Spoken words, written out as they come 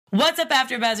What's up,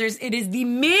 AfterBuzzers? It is the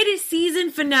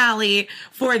mid-season finale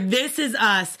for This Is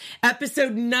Us,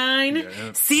 episode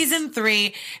 9, season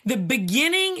 3. The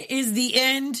beginning is the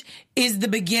end is the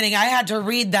beginning. I had to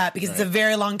read that because it's a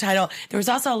very long title. There was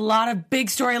also a lot of big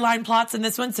storyline plots in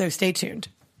this one, so stay tuned.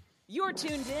 You're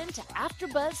tuned in to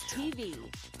AfterBuzz TV,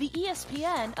 the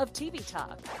ESPN of TV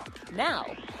talk. Now,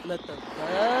 let the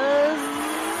buzz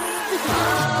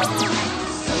begin.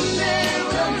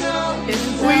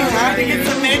 We have to get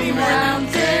some Mandy Moore.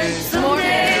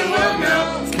 Someday we'll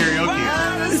know. It's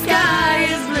karaoke. The sky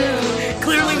is blue.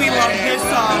 Clearly we love this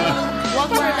song. One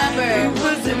forever.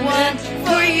 Wasn't one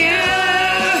for you.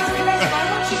 Why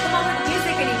won't she come on with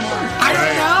music anymore? I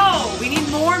don't know. We need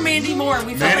more Mandy Moore.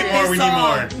 We felt Mandy like Moore, this we song. need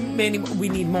more. Mandy, we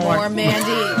need more. More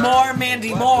Mandy. More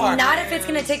Mandy Moore. Not if it's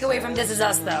going to take away from This Is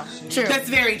Us, though. True. That's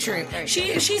very true.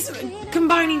 She's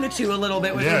combining the two a little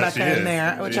bit with Rebecca in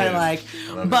there, which I like.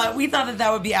 But we thought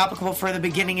that would be applicable for the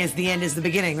beginning is the end is the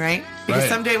beginning, right? Because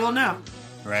someday we'll know.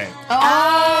 Right.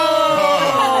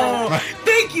 Oh!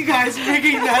 Thank you guys for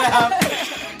picking that up.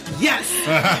 Yes.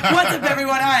 What's up,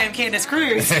 everyone? I am Candace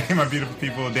Cruz. Hey, my beautiful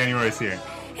people. Danny Royce here.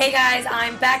 Hey, guys,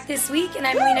 I'm back this week, and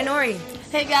I'm Lena Nori.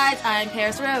 Hey guys, I'm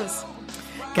Paris Rose.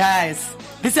 Guys,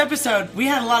 this episode, we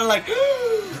had a lot of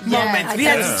moments. We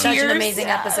had Such tears. an amazing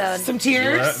episode. Some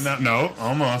tears. No,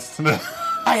 almost.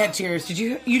 I had tears. Did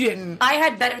you? You didn't. I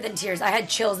had better than tears. I had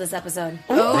chills this episode.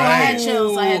 Oh, I had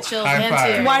chills. I had chills. High And five.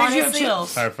 tears. Why did you have Honestly,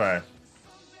 chills? High five.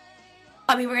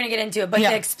 I mean, we're going to get into it, but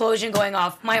the explosion going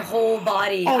off, my whole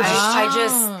body. Oh, I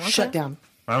just... Shut down.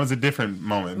 Mine was a different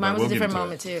moment. Mine but was we'll a get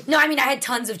different into moment too. No, I mean, I had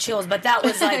tons of chills, but that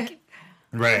was like...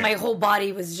 Right. My whole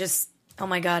body was just... Oh,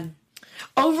 my God.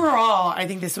 Overall, I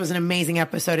think this was an amazing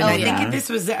episode, and I think this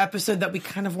was the episode that we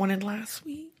kind of wanted last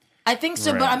week. I think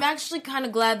so, but Right. I'm actually kind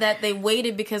of glad that they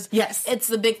waited because Yes. it's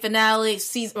the big finale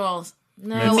season. Well,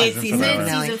 no, Mid-season finale.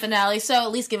 mid-season finale. So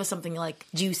at least give us something like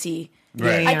juicy.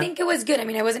 Right. I think it was good. I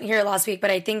mean, I wasn't here last week,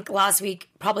 but I think last week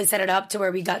probably set it up to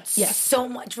where we got so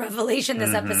much revelation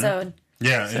this episode.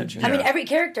 Yeah. I mean, every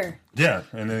character. Yeah,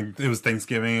 and then it was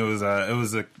Thanksgiving. It was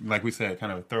a like we said,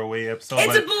 kind of a throwaway episode.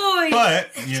 It's a boy!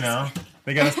 But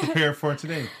they got us prepared for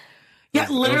today. Yeah,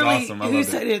 literally, awesome. I who loved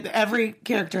said it? Every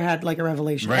character had like a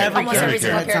revelation. Right. Every Almost every character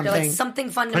single had character. something. Like something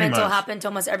fundamental much. happened to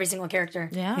almost every single character.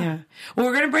 Yeah. Well,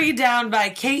 we're going to break it down by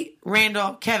Kate,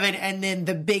 Randall, Kevin, and then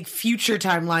the big future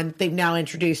timeline that they've now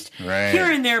introduced here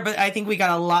and there. But I think we got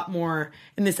a lot more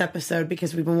in this episode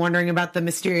because we've been wondering about the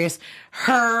mysterious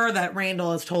her that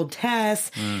Randall has told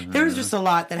Tess. There was just a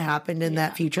lot that happened in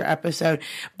that future episode.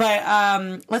 But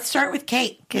let's start with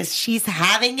Kate because she's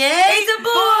having it's a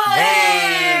boy!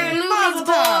 Hey! Mazel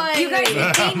tov. You guys,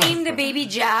 if they name the baby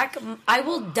Jack, I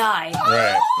will die.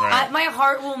 Right. My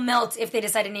heart will melt if they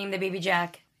decide to name the baby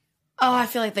Jack. Oh, I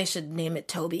feel like they should name it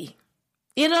Toby.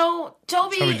 You know,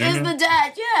 Toby Toby is Jr.? the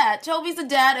dad. Yeah, Toby's the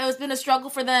dad. It's been a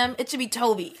struggle for them. It should be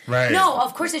Toby. Right. No,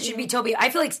 of course it should be Toby. I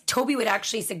feel like Toby would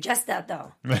actually suggest that,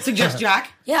 though. Suggest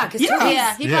Jack? Yeah, because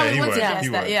Yeah, he probably he would would. suggest He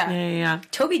that. would. Yeah. Yeah.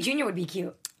 Toby Jr. would be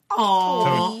cute.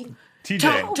 Aww.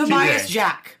 TJ. Tobias TJ.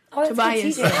 Jack. Oh, that's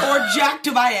Tobias. good, TJ. Or Jack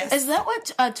Tobias. Is that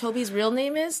what Toby's real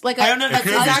name is? Like I don't know if It that's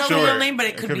could his be actual short. real name, but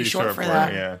it could be short for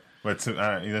that. it, yeah. But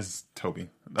that's Toby.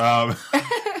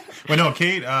 But no,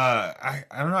 Kate. I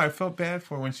don't know. I felt bad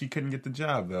for her when she couldn't get the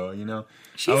job, though. You know,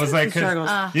 She's I was had like, some struggles.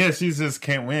 yeah, she just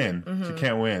can't win. She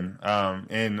can't win.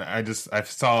 And I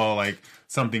saw like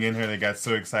something in her that got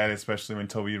so excited, especially when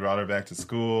Toby brought her back to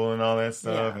school and all that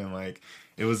stuff, and like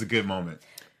it was a good moment.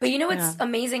 But you know what's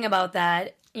amazing about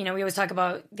that? You know, we always talk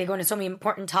about they go into so many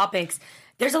important topics.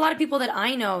 There's a lot of people that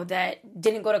I know that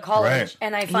didn't go to college, Right.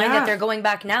 and I find that they're going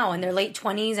back now in their late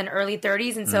 20s and early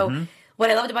 30s. And so what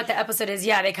I loved about the episode is,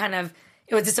 they kind of,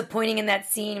 it was disappointing in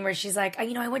that scene where she's like,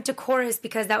 I went to chorus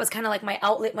because that was kind of like my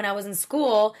outlet when I was in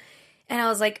school. And I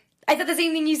was like, I thought the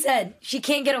same thing you said. She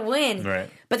can't get a win. Right.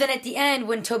 But then at the end,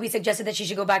 when Toby suggested that she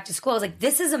should go back to school, I was like,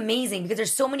 this is amazing because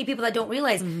there's so many people that don't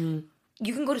realize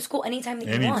you can go to school anytime that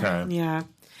you want. Anytime. Yeah.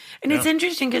 And it's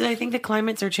interesting because I think the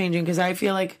climates are changing because I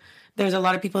feel like there's a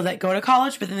lot of people that go to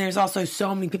college, but then there's also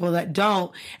so many people that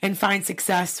don't and find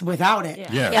success without it.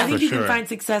 Yeah, I think for you sure. can find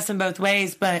success in both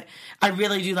ways, but I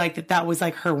really do like that was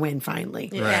like her win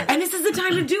finally. Right. And this is the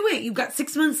time to do it. You've got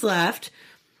 6 months left.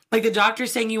 Like the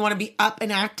doctor's saying you want to be up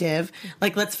and active.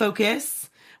 Like, let's focus.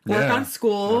 Work Yeah. on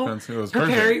school. Work on school. It was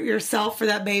Prepare perfect. yourself for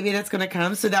that baby that's going to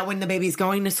come so that when the baby's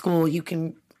going to school, you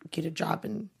can get a job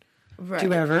and do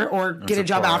whatever or get a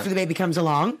job support. after the baby comes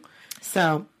along.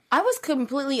 So I was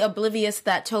completely oblivious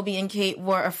that Toby and Kate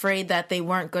were afraid that they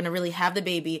weren't going to really have the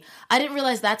baby. I didn't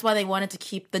realize that's why they wanted to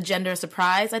keep the gender a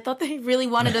surprise. I thought they really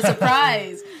wanted a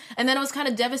surprise. And then I was kind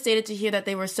of devastated to hear that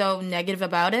they were so negative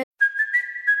about it.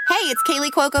 Hey, it's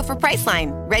Kaylee Cuoco for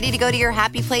Priceline. Ready to go to your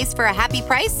happy place for a happy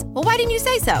price? Well, why didn't you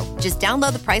say so? Just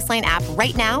download the Priceline app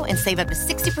right now and save up to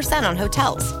 60% on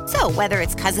hotels. So whether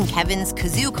it's Cousin Kevin's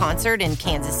Kazoo Concert in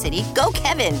Kansas City, go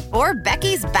Kevin, or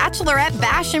Becky's Bachelorette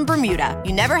Bash in Bermuda,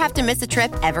 you never have to miss a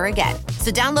trip ever again.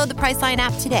 So download the Priceline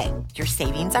app today. Your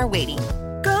savings are waiting.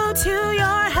 Go to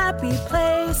your happy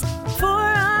place for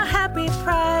a happy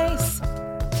price.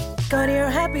 Go to your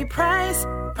happy price,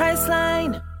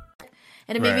 Priceline.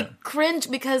 And it made me cringe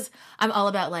because I'm all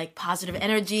about like positive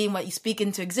energy and what you speak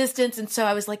into existence. And so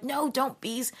I was like, no, don't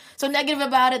be so negative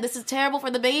about it. This is terrible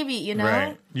for the baby, you know?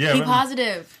 Right. Yeah, be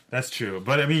positive. That's true.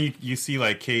 But I mean, you see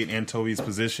like Kate and Toby's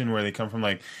position where they come from,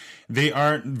 like, they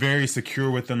aren't very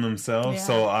secure within themselves. Yeah.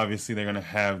 So obviously they're going to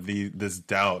have this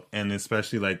doubt, and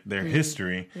especially like their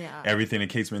history, everything that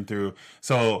Kate's been through.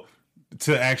 So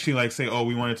to actually like say, oh,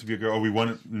 we want it to be a girl, or we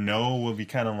want to know, will be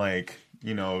kind of like,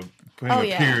 you know,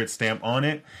 putting a period stamp on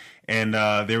it. And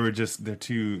they're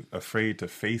too afraid to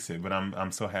face it. But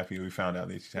I'm so happy we found out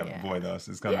that you have a boy, though. So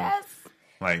it's gonna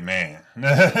like, man.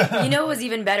 You know what was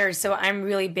even better? So I'm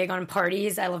really big on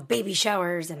parties. I love baby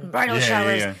showers and bridal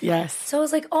showers. Yeah. Yes. So I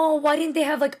was like, oh, why didn't they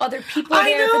have like other people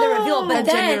there for the reveal?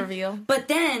 Gender reveal. But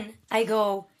then I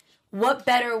go, what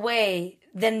better way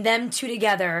than them two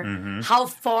together, how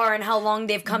far and how long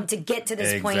they've come to get to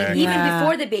this point, even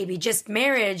before the baby, just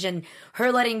marriage and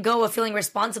her letting go of feeling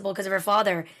responsible because of her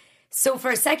father. So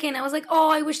for a second, I was like, oh,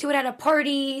 I wish they would have had a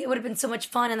party. It would have been so much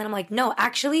fun. And then I'm like, no,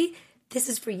 actually, this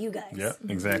is for you guys. Yeah,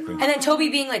 exactly. And then Toby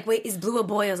being like, wait, is Blue a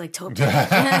boy? I was like, Toby.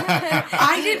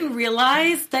 I didn't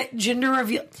realize that gender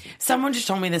reveal. Someone just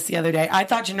told me this the other day. I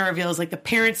thought gender reveal was like the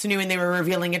parents knew and they were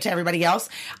revealing it to everybody else.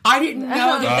 I didn't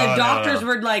know that the doctors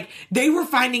were like, they were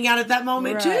finding out at that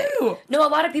moment too. No, a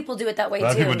lot of people do it that way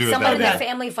too. Someone in their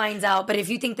family finds out, but if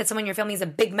you think that someone in your family has a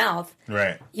big mouth,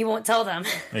 you won't tell them.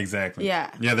 Exactly. Yeah.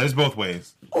 Yeah, there's both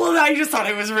ways. Well, I just thought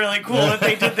it was really cool that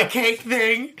they did the cake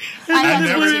thing.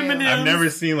 I've never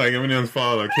seen like M&M's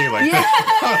fall a cake like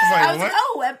that. I was like,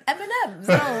 oh, M&M's.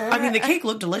 Oh. I mean, the cake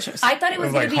looked delicious. I thought it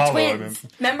was going to be twins.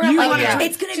 Remember? I'm like,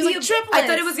 it's going to be triplets. I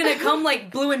thought it was going to come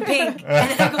like blue and pink, and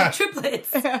then I go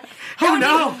triplets.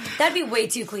 That'd be way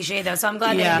too cliche though. So I'm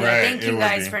glad that thank you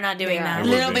guys for not doing that.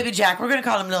 Little baby Jack. We're going to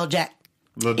call him Little Jack.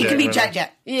 It can be Jack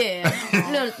Jack. Yeah.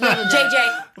 No,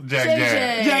 JJ.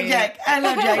 Jack. I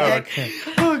love Jack Jack.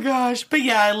 Oh, gosh. But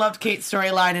yeah, I loved Kate's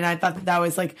storyline, and I thought that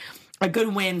was like a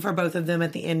good win for both of them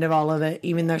at the end of all of it,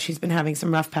 even though she's been having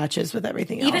some rough patches with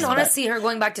everything else. Even honestly, her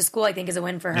going back to school, I think, is a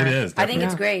win for her. It is. I think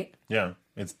it's great. Yeah,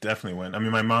 it's definitely a win. I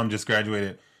mean, my mom just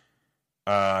graduated.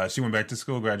 She went back to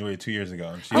school, graduated 2 years ago.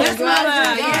 And she was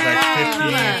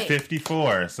like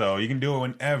 54, so you can do it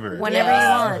whenever. Whenever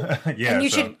you want. And you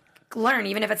should learn,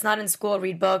 even if it's not in school,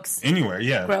 read books.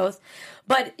 Anywhere, growth.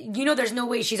 But, you know, there's no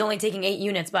way she's only taking 8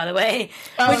 units, by the way.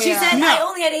 When she said, I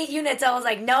only had 8 units, I was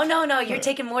like, no, you're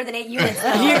taking more than 8 units.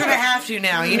 You're going to have to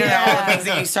now. You know that all the things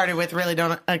that you started with really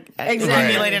don't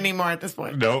accumulate anymore at this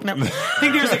point. Nope. I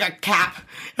think there's like a cap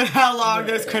of how long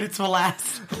those credits will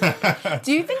last.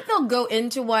 Do you think they'll go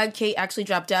into why Kate actually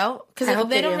dropped out? Because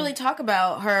they don't really talk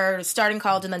about her starting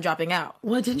college and then dropping out.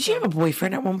 Well, didn't she have a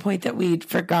boyfriend at one point that we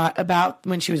forgot about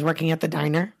when she was working at the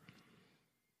diner?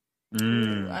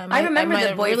 I remember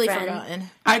the boyfriend. Really forgotten.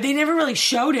 They never really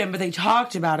showed him, but they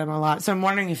talked about him a lot. So I'm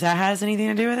wondering if that has anything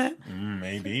to do with it.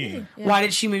 Maybe. Yeah. Why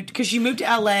did she move? Because she moved to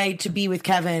LA to be with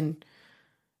Kevin,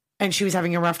 and she was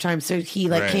having a rough time. So he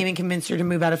came and convinced her to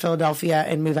move out of Philadelphia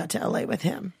and move out to LA with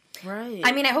him. Right.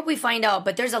 I mean, I hope we find out,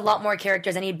 but there's a lot more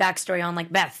characters I need backstory on,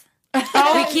 like Beth. We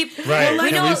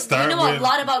know a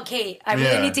lot about Kate. I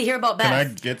really need to hear about Beth. Can I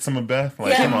get some of Beth?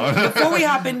 Come on. Before we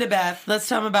hop into Beth, let's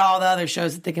tell them about all the other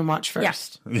shows that they can watch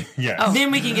first. Yeah.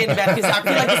 Then we can get into Beth, because I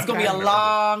feel like it's going to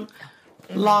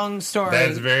be a long story.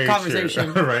 That's very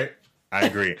conversation. True. Right? I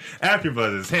agree.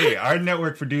 AfterBuzz. Hey, our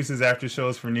network produces after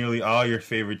shows for nearly all your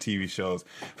favorite TV shows.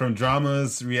 From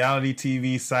dramas, reality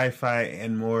TV, sci-fi,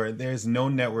 and more, there's no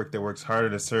network that works harder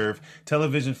to serve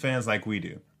television fans like we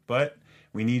do. But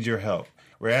we need your help.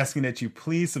 We're asking that you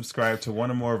please subscribe to one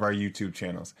or more of our YouTube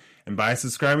channels. And by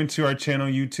subscribing to our channel,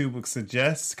 YouTube will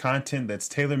suggest content that's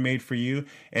tailor-made for you,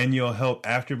 and you'll help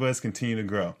AfterBuzz continue to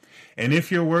grow. And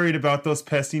if you're worried about those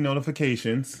pesky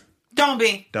notifications, Don't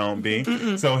be. Don't be.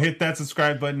 So hit that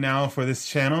subscribe button now for this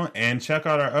channel and check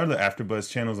out our other AfterBuzz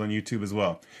channels on YouTube as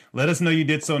well. Let us know you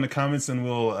did so in the comments and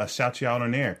we'll shout you out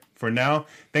on air. For now,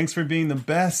 thanks for being the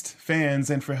best fans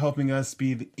and for helping us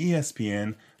be the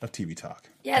ESPN of TV Talk.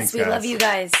 Yes, Thanks, we guys. love you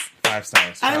guys. 5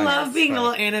 stars. I love being a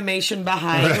little animation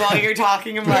behind while you're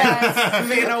talking about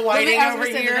Vanna Whiting over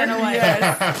here.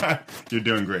 Yes. You're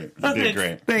doing great. You did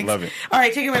great. Thanks. Love it. All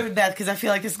right, take it away with Beth because I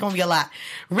feel like this is going to be a lot.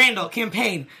 Randall,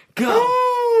 campaign, go.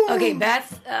 Okay,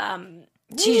 Beth,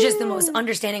 she's just the most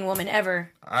understanding woman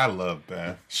ever. I love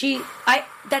Beth.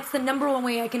 That's the number one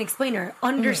way I can explain her.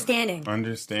 Understanding.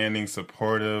 Understanding,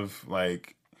 supportive,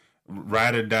 like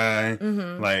ride or die.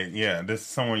 Like, yeah, this is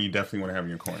someone you definitely want to have in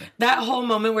your corner. That whole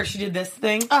moment where she did this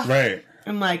thing. Right.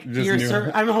 I'm like, Just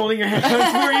I'm holding your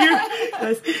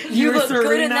headphones for you. You look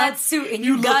good in that suit, and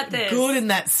you got this. Good in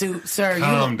that suit, sir.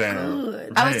 Calm down.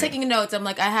 Good. I was taking notes. I'm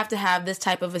like, I have to have this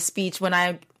type of a speech when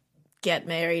I get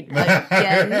married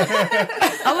again.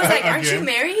 I was like, aren't you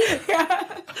married?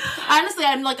 Honestly,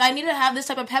 I'm like, I need to have this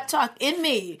type of pep talk in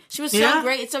me. She was so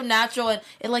great. It's so natural. And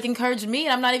it like encouraged me.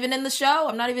 And I'm not even in the show.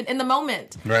 I'm not even in the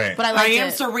moment. Right. But I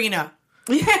am Serena.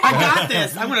 I got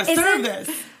this. I'm going to serve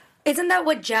this. Isn't that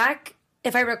what Jack,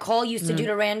 if I recall, used to do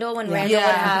to Randall when Randall would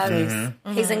have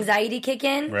his anxiety kick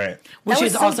in? Right. Which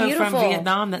is so also beautiful. from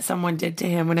Vietnam that someone did to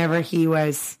him whenever he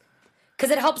was... Because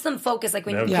it helps them focus. Like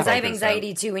when, because I have focus,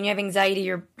 anxiety too. When you have anxiety,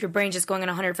 your brain's just going on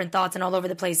 100 different thoughts and all over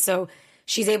the place. So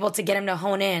she's able to get him to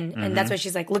hone in, and that's why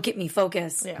she's like, "Look at me,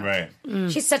 focus." Yeah. Right.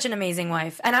 She's such an amazing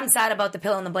wife, and I'm sad about the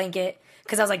pillow and the blanket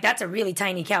because I was like, "That's a really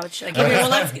tiny couch." Like, Okay, well,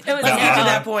 let's get to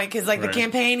that point because, like, Right. the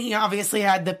campaign, he obviously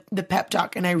had the pep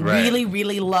talk, and I really,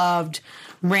 really loved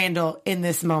Randall in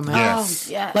this moment. Yes.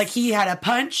 Yes. Like, he had a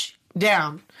punch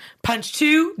down, punch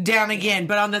 2 down again,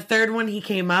 but on the third one, he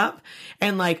came up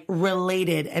and like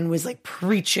related and was like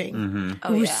preaching. It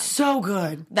was so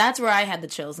good. That's where I had the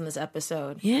chills in this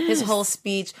episode. Yes. His whole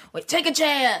speech, wait, take a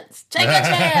chance. Take a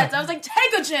chance. I was like,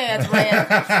 take a chance,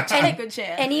 Rand. Take a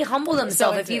chance. and he humbled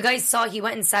himself. So If you guys saw, he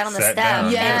went and sat on the Sat step. down.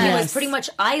 And he Yes. was pretty much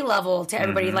eye level to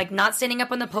everybody, like not standing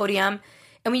up on the podium.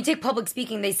 And when you take public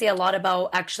speaking, they say a lot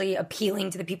about actually appealing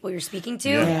to the people you're speaking to.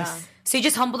 Yes. So he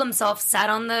just humbled himself,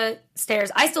 sat on the stairs.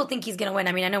 I still think he's going to win.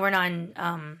 I mean, I know we're not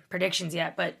in predictions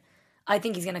yet, but I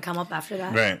think he's going to come up after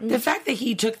that. Right. The fact that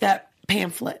he took that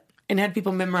pamphlet and had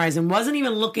people memorize and wasn't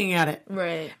even looking at it.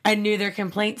 Right. I knew their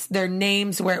complaints, their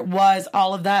names, where it was,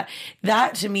 all of that.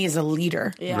 That to me is a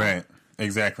leader. Yeah. Right.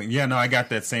 Exactly. Yeah, no, I got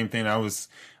that same thing. I was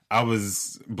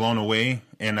blown away,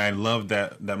 and I loved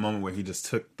that moment where he just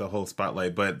took the whole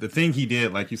spotlight. But the thing he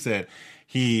did, like you said,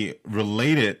 he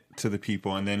related to the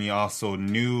people, and then he also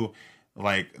knew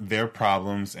like their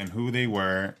problems and who they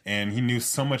were, and he knew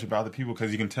so much about the people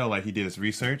because you can tell like he did his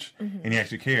research and he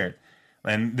actually cared.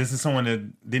 And this is someone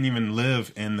that didn't even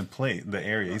live in the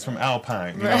area. He's from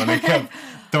Alpine, you know, and they kept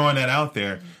throwing that out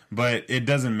there. But it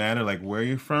doesn't matter like where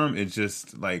you're from. It's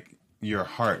just like your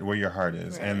heart, where your heart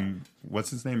is. Right. And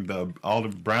what's his name? Brother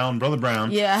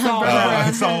Brown.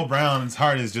 Yeah. Saul Brown's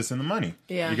heart is just in the money.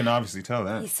 Yeah. You can obviously tell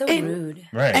that. He's so rude.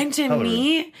 Right. And to Totally.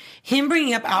 me, him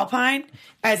bringing up Alpine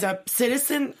as a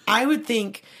citizen, I would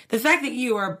think the fact that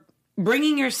you are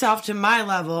bringing yourself to my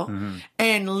level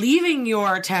and leaving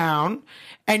your town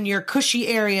and your cushy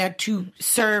area to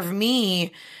serve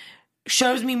me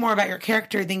shows me more about your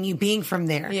character than you being from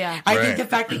there. Yeah. I Right. think the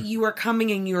fact that you are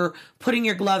coming and you're putting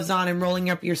your gloves on and rolling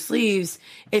up your sleeves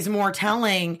is more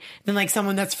telling than like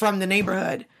someone that's from the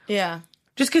neighborhood. Yeah.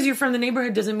 Just because you're from the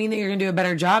neighborhood doesn't mean that you're going to do a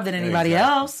better job than anybody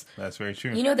Exactly. else. That's very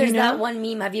true. You know, there's You know? that one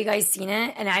meme. Have you guys seen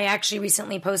it? And I actually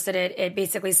recently posted it. It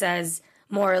basically says,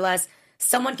 more or less,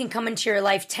 someone can come into your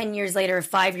life 10 years later,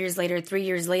 5 years later, 3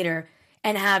 years later,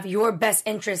 and have your best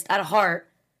interest at heart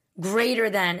greater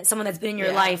than someone that's been in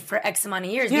your life for X amount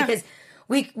of years. Yeah. Because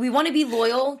we want to be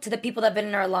loyal to the people that have been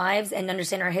in our lives and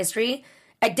understand our history.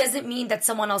 It doesn't mean that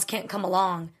someone else can't come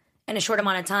along in a short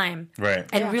amount of time, Right.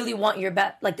 and really want your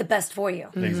the best for you.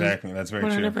 Exactly, that's very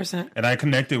 100%. true. And I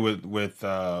connected with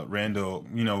Randall.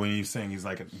 You know, when he's saying he's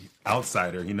like an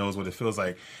outsider, he knows what it feels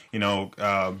like. You know,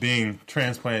 being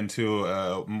transplanted to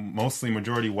a mostly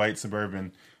majority white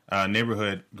suburban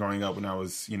neighborhood growing up when I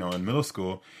was in middle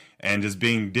school, and just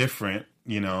being different.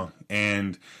 You know,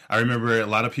 and I remember a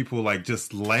lot of people like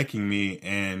just liking me,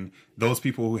 and those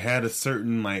people who had a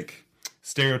certain like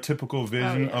stereotypical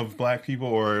vision of black people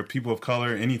or people of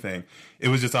color, anything, it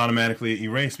was just automatically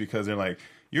erased because they're like,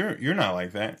 you're not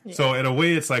like that. Yeah. So in a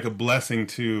way, it's like a blessing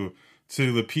to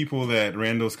the people that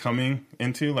Randall's coming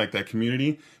into, like that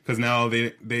community, because now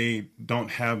they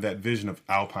don't have that vision of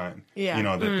Alpine,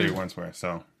 that they once were.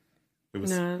 So it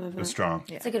was strong.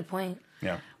 That's a good point.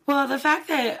 Yeah. Well, the fact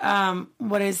that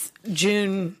what is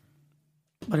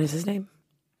his name?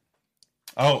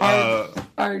 Oh,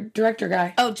 Our director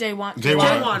guy. Oh, Jaewon. Jaewon.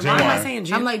 Why am I saying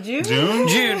June? I'm like, June?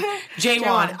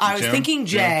 Jaewon. I was thinking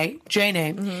J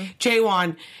name. Mm-hmm.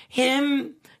 Jaewon.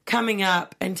 Him coming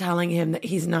up and telling him that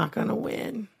he's not going to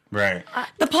win. right.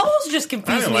 The polls just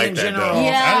confuse me in general. Though.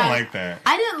 Yeah. I don't like that.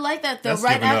 I didn't like that, though. That's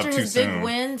Right giving up after too his big soon.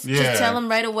 wins, Yeah. just tell him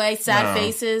right away, sad No.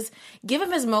 faces. Give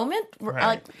him his moment. Right.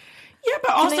 Like, Yeah,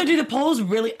 but also, do the polls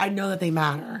really? I know that they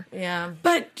matter. yeah.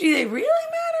 But do they really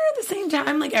matter at the same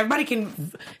time? Like, everybody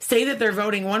can say that they're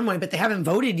voting one way, but they haven't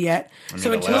voted yet. So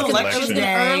the until last It was election the election-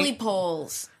 day, early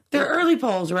polls. they're early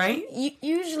polls, right?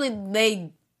 Usually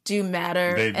they do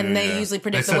matter, They do, and they yeah. usually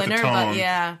predict They the set winner. tone, But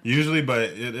yeah, Usually, but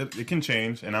it can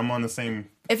change, and I'm on the same.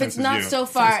 if it's fence as not you. so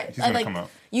far, He's gonna like come up.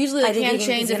 usually I they think can he's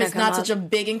change if gonna it's not come such a up.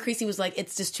 big increase. He was like,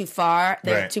 it's just too far.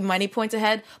 They're Right. too many points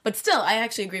ahead. But still, I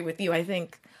actually agree with you. I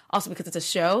think also because it's a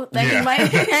show that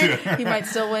Yeah. he might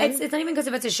still win. It's not even because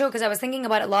if it's a show, because I was thinking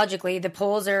about it logically. The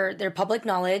polls they're public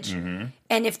knowledge. And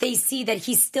if they see that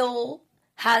he still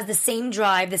has the same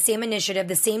drive, the same initiative,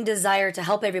 the same desire to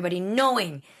help everybody,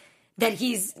 knowing that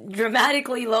he's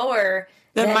dramatically lower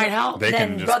That might help. They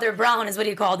can than just- Brother Brown is what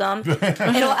he called him.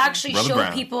 It'll actually Brother show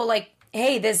Brown. people like,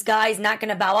 hey, this guy's not going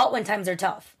to bow out when times are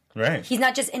tough. Right. He's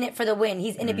not just in it for the win.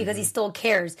 He's in it because he still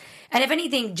cares. And if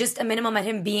anything, just a minimum at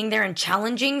him being there and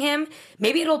challenging him,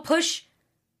 maybe it'll push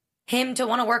him to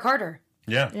want to work harder.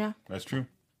 Yeah. That's true.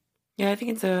 Yeah, I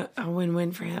think it's a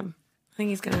win-win for him. I think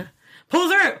he's gonna pull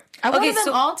through. I wanted Okay, them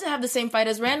so- all to have the same fight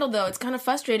as Randall, though. It's kind of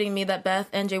frustrating me that Beth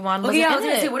and Jaewon wasn't Okay, yeah, I was in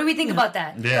going to it. say, what do we think about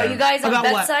that? Yeah. Are you guys on About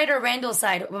Beth's what? side or Randall's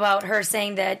side about her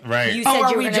saying that Right. you said Oh, are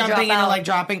you were we going to drop jumping into out? like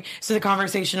dropping? So the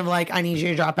conversation of like, I need you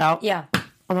to drop out. Yeah.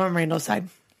 I'm on Randall's side.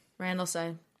 Randall's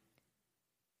side.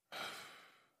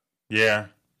 Yeah.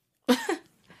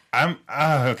 I'm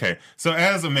okay. So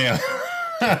as a male,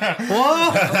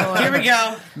 Whoa! Here we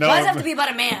go. no, Why does it have to be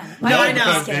about a man? No, I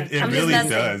know. because it really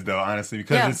does, though. Honestly,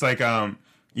 because Yeah. it's like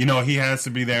he has to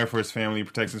be there for his family,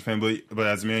 protects his family, but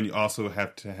as a man, you also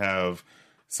have to have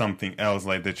something else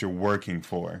like that you're working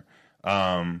for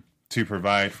to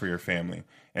provide for your family.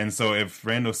 And so if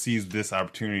Randall sees this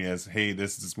opportunity as, hey,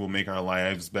 this will make our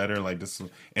lives better, like this,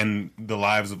 and the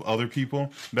lives of other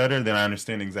people better, then I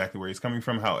understand exactly where he's coming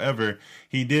from. However,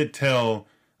 he did tell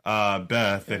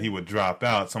Beth that he would drop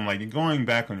out. So I'm like, you're going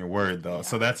back on your word, though. Yeah.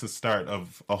 So that's the start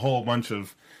of a whole bunch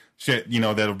of shit,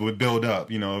 that would build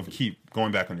up, of keep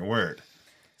going back on your word.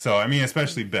 So, I mean,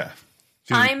 especially Beth.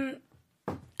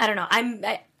 I don't know.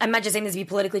 I'm not just saying this to be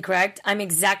politically correct. I'm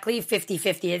exactly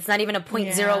 50-50. It's not even a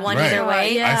 0.01 Right. either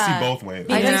way. Yeah. I see both ways.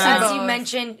 Because Yeah. as you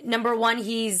mentioned, number one,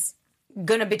 he's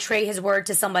going to betray his word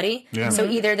to somebody. Yeah. So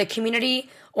either the community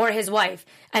or his wife.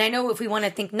 And I know if we want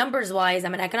to think numbers-wise,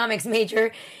 I'm an economics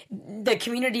major, the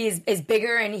community is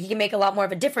bigger and he can make a lot more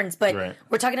of a difference. But Right.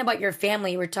 we're talking about your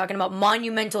family. We're talking about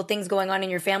monumental things going on in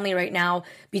your family right now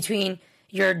between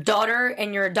your daughter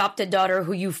and your adopted daughter,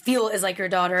 who you feel is like your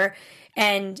daughter.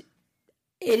 And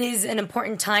it is an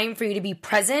important time for you to be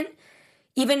present.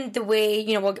 Even the way,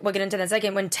 we'll get into that in a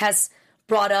second, when Tess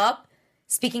brought up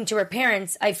speaking to her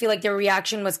parents, I feel like their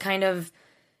reaction was kind of,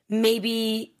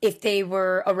 maybe if they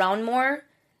were around more,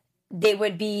 they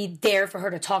would be there for her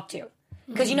to talk to.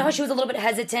 Because you know how she was a little bit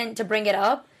hesitant to bring it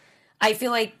up? I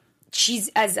feel like she's,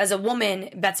 as a woman,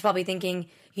 Beth's probably thinking,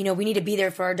 we need to be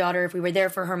there for our daughter if we were there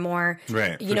for her more.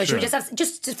 Right. She would just have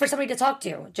just for somebody to talk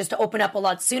to, just to open up a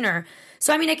lot sooner.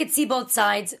 So, I mean, I could see both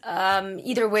sides.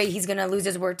 Either way, he's going to lose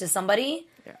his word to somebody.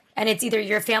 Yeah. And it's either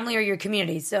your family or your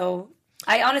community. So,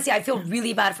 I feel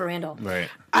really bad for Randall. Right.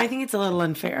 I think it's a little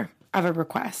unfair of a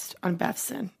request on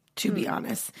Beth's end, to be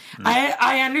honest.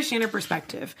 I understand her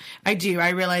perspective. I do. I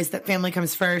realize that family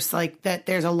comes first, like that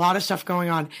there's a lot of stuff going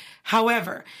on.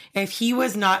 However, if he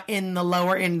was not in the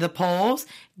lower end of the polls,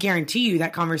 guarantee you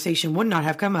that conversation would not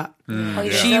have come up.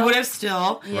 She would have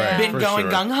still been for going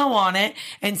sure. gung-ho on it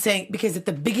and saying, because at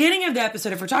the beginning of the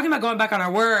episode, if we're talking about going back on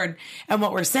our word and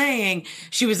what we're saying,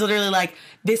 she was literally like,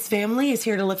 this family is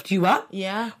here to lift you up.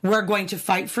 Yeah. We're going to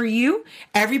fight for you.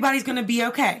 Everybody's going to be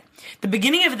okay. The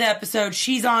beginning of the episode,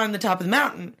 she's on the top of the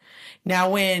mountain. Now,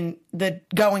 when the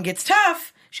going gets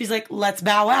tough, she's like, let's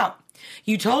bow out.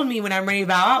 You told me when I'm ready to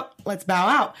bow out, let's bow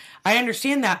out. I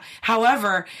understand that.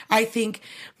 However, I think,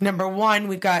 number one,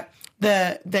 we've got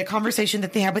the conversation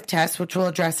that they had with Tess, which we'll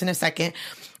address in a second.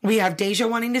 We have Deja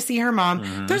wanting to see her mom.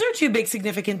 Mm-hmm. Those are two big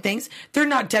significant things. They're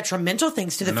not detrimental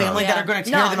things to the family that are going to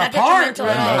tear No, them not apart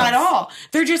detrimental at all. at all.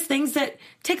 They're just things that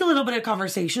take a little bit of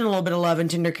conversation, a little bit of love and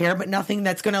tender care, but nothing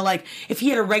that's going to, like, if he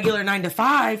had a regular 9 to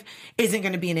 5, isn't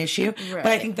going to be an issue. Right.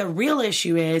 But I think the real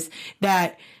issue is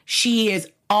that she is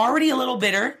already a little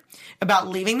bitter about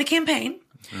leaving the campaign.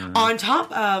 On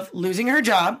top of losing her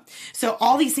job. So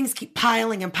all these things keep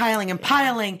piling and piling and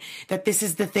piling, that this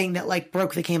is the thing that like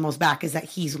broke the camel's back, is that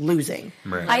he's losing.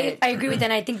 Right. I agree with that.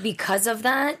 And I think because of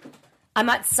that, I'm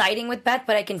not siding with Beth,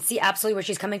 but I can see absolutely where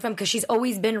she's coming from, because she's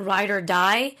always been ride or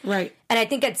die. Right. And I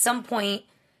think at some point,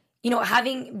 you know,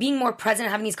 being more present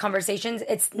and having these conversations,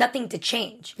 it's nothing to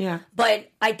change. Yeah. But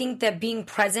I think that being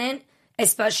present,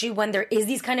 especially when there is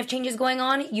these kind of changes going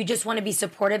on, you just want to be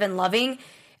supportive and loving.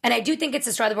 And I do think it's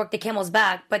a straw that broke the camel's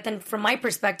back. But then from my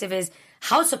perspective is,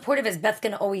 how supportive is Beth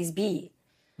going to always be?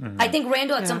 I think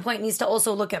Randall at some point needs to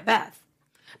also look at Beth.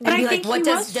 But I think he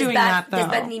was doing that, though. Does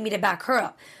Beth need me to back her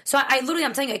up? So I'm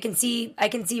telling you, I can see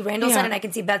Randall's side and I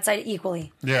can see Beth's side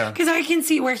equally. Yeah. Because I can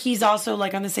see where he's also,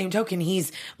 like, on the same token,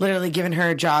 he's literally given her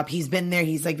a job. He's been there.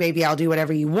 He's like, baby, I'll do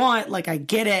whatever you want. Like, I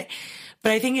get it.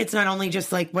 But I think it's not only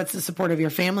just like, what's the support of your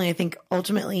family? I think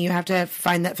ultimately you have to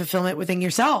find that fulfillment within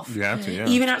yourself. You have to, yeah.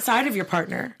 Even outside of your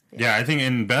partner. Yeah, I think,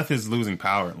 and Beth is losing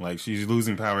power. Like, she's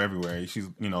losing power everywhere. She's,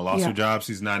 lost her job.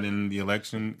 She's not in the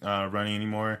election running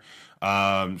anymore.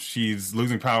 She's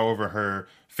losing power over her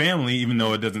family, even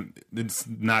though it's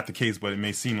not the case, but it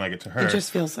may seem like it to her. It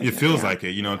just feels like it. It feels like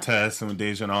it, Tess and with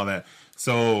Deja and all that.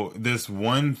 So this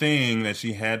one thing that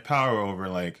she had power over,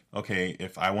 like, okay,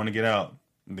 if I want to get out,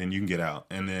 then you can get out.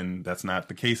 And then that's not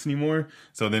the case anymore.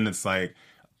 So then it's like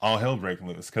all hell breaking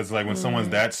loose. Because like when someone's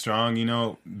that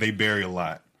strong, they bury a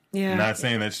lot. Yeah. I'm not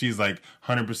saying that she's like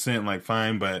 100% like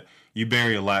fine, but you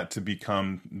bury a lot to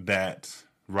become that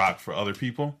rock for other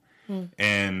people.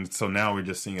 And so now we're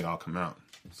just seeing it all come out.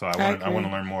 So I want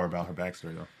to learn more about her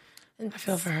backstory though. I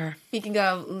feel for her. Speaking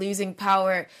of losing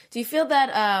power, do you feel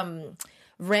that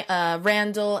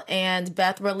Randall and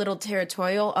Beth were a little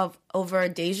territorial over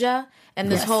Deja? And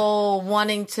this whole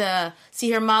wanting to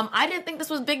see her mom. I didn't think this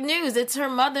was big news. It's her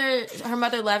mother. Her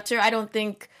mother left her. I don't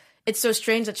think it's so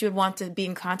strange that she would want to be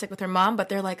in contact with her mom. But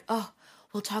they're like, oh,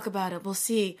 we'll talk about it. We'll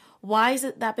see. Why is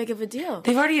it that big of a deal?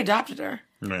 They've already adopted her.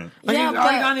 Right. Like, you've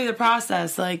already gone through the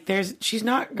process. Like, she's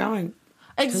not going.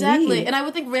 Exactly. And I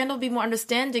would think Randall would be more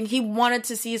understanding. He wanted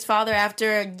to see his father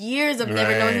after years of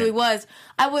never knowing who he was.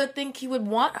 I would think he would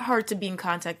want her to be in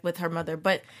contact with her mother,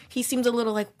 but he seems a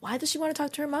little like, why does she want to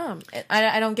talk to her mom?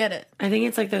 I don't get it. I think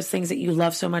it's like those things that you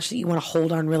love so much that you want to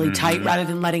hold on really tight rather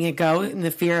than letting it go. And the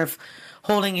fear of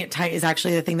holding it tight is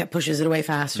actually the thing that pushes it away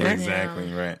faster.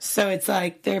 Exactly, right. So it's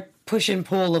like they're push and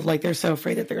pull of like they're so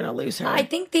afraid that they're going to lose her. I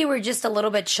think they were just a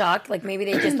little bit shocked. Like maybe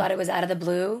they just thought it was out of the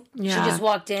blue. Yeah. She just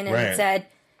walked in and said,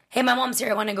 hey, my mom's here.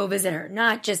 I want to go visit her.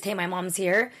 Not just, hey, my mom's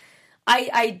here.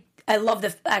 I love the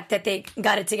fact that they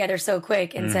got it together so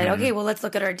quick and said, okay, well, let's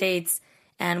look at our dates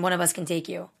and one of us can take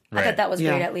you. I thought that was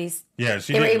great, at least. Yeah,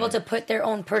 they were able to put their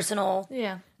own personal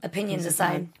opinions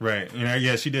aside. Right.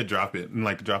 She did drop it,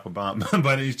 like drop a bomb.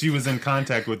 But she was in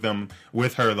contact with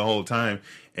her the whole time.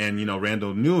 And,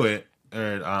 Randall knew it.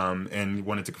 And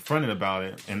wanted to confront it about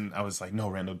it, and I was like, "No,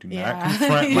 Randall, do not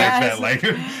confront like that. Like,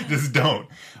 just don't."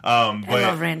 But I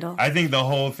love Randall. I think the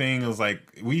whole thing was like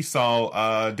we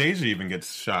saw Deja even get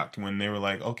shocked when they were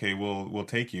like, "Okay, we'll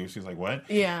take you." She's like, "What?"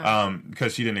 Yeah.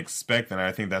 Because she didn't expect that.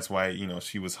 I think that's why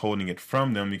she was holding it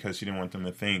from them, because she didn't want them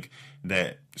to think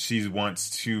that she wants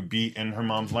to be in her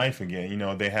mom's life again.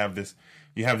 They have this.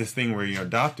 You have this thing where you're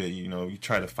adopted. You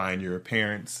try to find your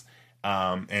parents,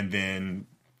 and then.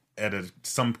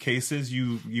 Some cases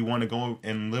you want to go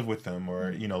and live with them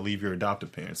or leave your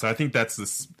adoptive parents. So I think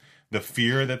that's the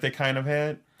fear that they kind of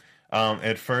had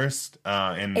at first.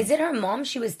 And is it her mom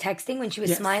she was texting when she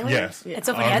was smiling? Yes, it's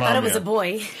so funny. I thought it was a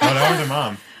boy. Oh, that was her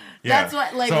mom. Yeah. That's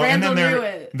what Randall knew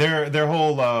it. Their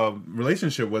whole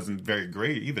relationship wasn't very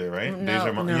great either, right? No.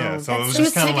 Yeah, so it was she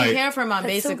was just kind of taking like care of her mom,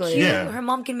 basically. So cute. Yeah. Her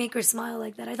mom can make her smile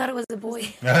like that. I thought it was a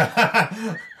boy.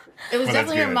 It was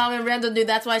definitely her mom, and Randall knew.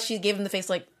 That's why she gave him the face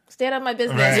like, stay out of my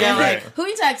business. Right, yeah, right. Like, who are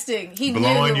you texting? He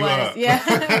Blowing knew who it was. up.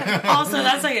 Yeah. Also,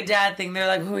 that's like a dad thing. They're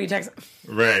like, who are you texting?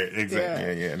 Right,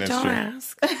 exactly. Yeah, that's Don't true.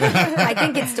 ask. I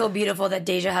think it's still beautiful that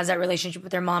Deja has that relationship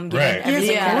with her mom, given Right.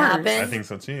 everything Yes, that of course. happened. I think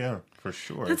so too, yeah, for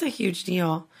sure. That's a huge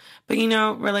deal. But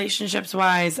relationships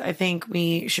wise, I think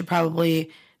we should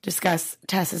probably discuss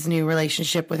Tessa's new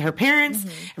relationship with her parents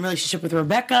and relationship with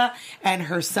Rebecca and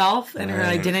herself and her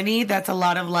identity. That's a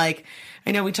lot of like,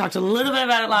 I know we talked a little bit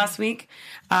about it last week.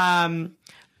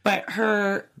 But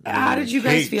how did you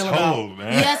guys feel about?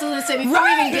 Man. Yes, I was going to say, before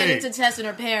we even get into Tess and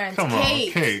her parents,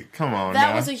 Kate, come on. That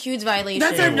now. was a huge violation.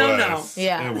 That's a no-no.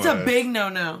 Yeah. It's a big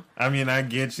no-no. I mean, I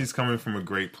get she's coming from a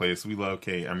great place. We love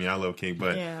Kate. I mean, I love Kate,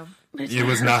 but Yeah. it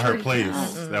was not her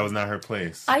place. That was not her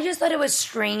place. I just thought it was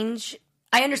strange.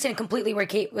 I understand completely where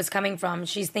Kate was coming from.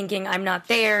 She's thinking, I'm not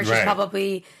there. She's Right.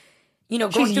 probably,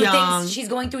 going She's through young. things. She's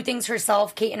going through things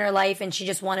herself, Kate, in her life, and she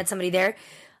just wanted somebody there.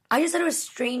 I just thought it was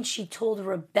strange she told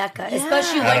Rebecca,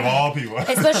 especially Out of when, all people.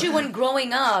 especially when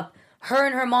growing up, her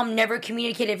and her mom never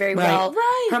communicated very well.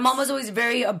 Right. Her mom was always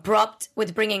very abrupt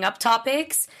with bringing up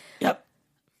topics. Yep.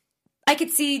 I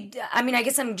could see, I mean, I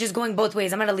guess I'm just going both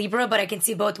ways. I'm not a Libra, but I can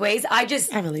see both ways.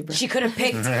 I'm a Libra. She could have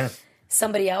picked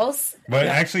somebody else. But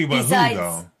actually, Besides- who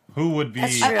though? Who would be?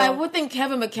 That's true. I would think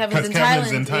Kevin, but Kevin's in Kevin's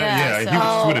Thailand. in Thailand. so-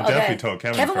 He would have okay. definitely told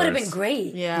Kevin. Kevin would have first. been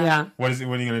great. Yeah. What are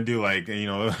you gonna do? Like, be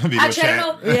Actually, with I chat?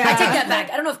 don't know. I take that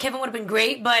back. I don't know if Kevin would have been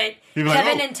great, but He'd be like,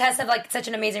 Kevin "Oh." and Tess have like such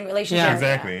an amazing relationship. Yeah.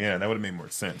 Exactly. Yeah, that would have made more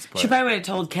sense. But She probably would have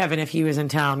told Kevin if he was in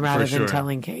town rather For than sure.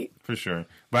 telling Kate. for sure.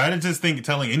 But I didn't just think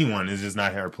telling anyone is just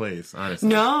not her place. Honestly.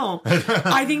 No.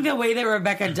 I think the way that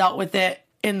Rebecca dealt with it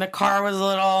in the car was a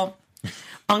little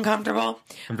uncomfortable.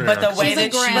 Very But the way She's a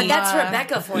that she... But that's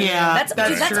Rebecca for you. Yeah, That's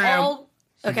that's true. all.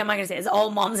 Okay, I'm not gonna say it. It's all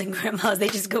moms and grandmas. They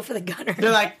just go for the gunner.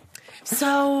 They're like,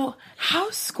 so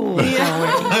how's school going?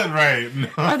 Right. No.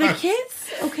 Are the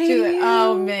kids okay?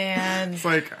 Oh man. It's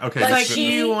like okay. But Like so-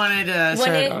 she- you wanted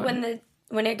to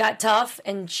when it got tough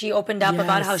and she opened up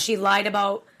about Yes. how she lied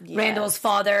about Randall's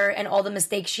father and all the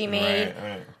mistakes she made.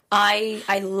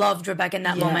 I loved Rebecca in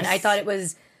that moment. I thought it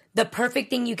was the perfect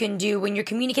thing you can do when you're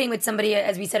communicating with somebody,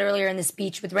 as we said earlier in the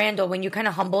speech with Randall, when you kind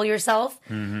of humble yourself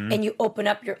and you open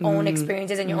up your own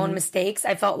experiences and your own mistakes.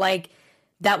 I felt like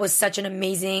that was such an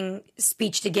amazing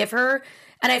speech to give her.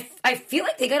 And I feel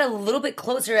like they got a little bit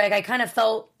closer. Like I kind of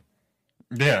felt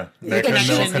Yeah, that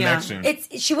connection,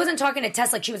 connection. she wasn't talking to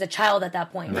Tess like she was a child at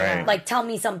that point. Right. Like, tell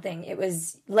me something. It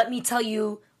was, let me tell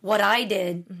you what I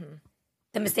did,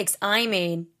 the mistakes I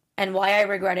made, and why I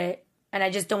regret it. And I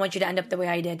just don't want you to end up the way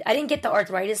I did. I didn't get the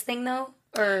arthritis thing though.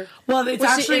 Or Well, it's Well,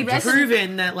 actually it reson-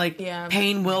 proven that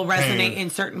pain will resonate Pain. in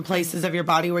certain places of your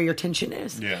body where your tension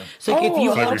is. Yeah. So like, if you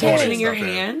It's like hold recording tension in your stuff,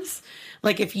 yeah. hands,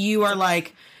 like if you are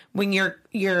like when you're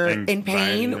in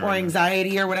pain Anxiety or or-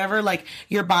 anxiety or whatever, like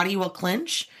your body will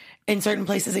clench in certain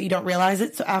places that you don't realize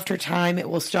it. So after time, it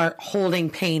will start holding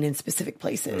pain in specific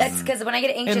places. that's because when I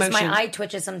get anxious, Emotion. my eye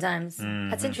twitches sometimes.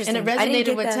 That's interesting. And it I didn't resonated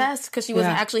get with that. Tess because she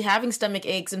wasn't Yeah. actually having stomach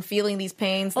aches and feeling these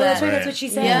pains. Oh, that's that, right. That's what she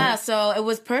said. Yeah, so it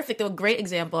was perfect. It was a great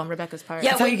example on Rebecca's part.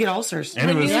 Yeah, That's how you get ulcers. And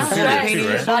it was you severe, stress, too,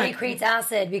 your right? body creates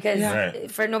acid because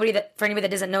Right. for anybody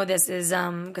that doesn't know this is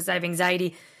because I have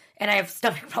anxiety and I have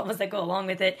stomach problems that go along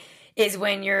with it, is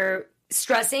when you're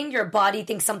stressing, your body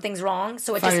thinks something's wrong,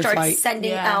 so it Fight just or starts flight.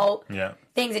 sending Yeah. out Yeah.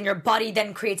 things, and your body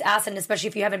then creates acid, and especially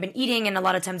if you haven't been eating, and a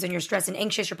lot of times when you're stressed and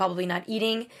anxious, you're probably not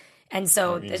eating, and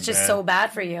so it's just bad. so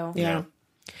bad for you. Yeah.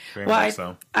 Very Well, much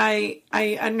so. I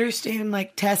understand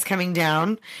like Tess coming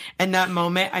down in that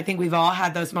moment. I think we've all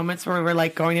had those moments where we're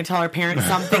like going to tell our parents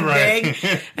something Right.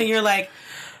 big, and you're like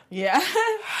Yeah.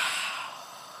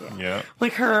 Yeah.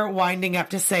 like her winding up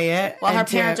to say it. While her and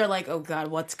to- parents are like, oh God,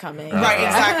 what's coming? right,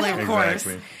 exactly, of course.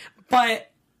 Exactly.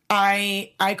 But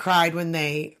I cried when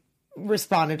they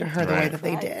responded to her the way Right. that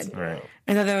they did. Right.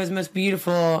 I thought that was the most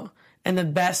beautiful and the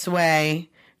best way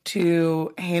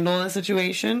to handle the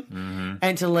situation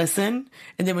and to listen.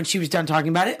 And then when she was done talking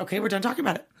about it, okay, we're done talking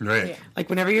about it. Right. Like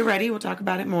whenever you're ready, we'll talk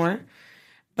about it more.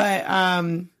 But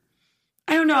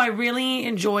I don't know. I really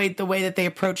enjoyed the way that they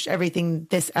approached everything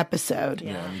this episode.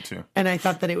 Yeah, me too. And I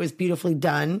thought that it was beautifully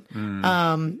done.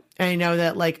 And I know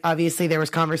that, like, obviously there was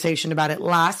conversation about it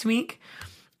last week,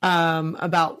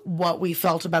 about what we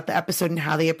felt about the episode and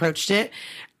how they approached it.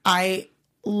 I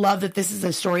love that this is a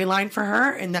storyline for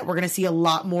her and that we're going to see a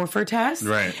lot more for Tess.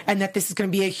 Right. And that this is going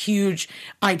to be a huge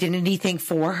identity thing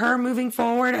for her moving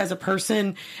forward as a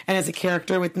person and as a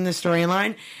character within the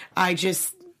storyline.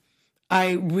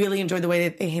 I really enjoyed the way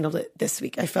that they handled it this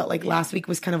week. I felt like last week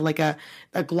was kind of like a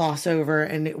gloss over,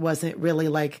 and it wasn't really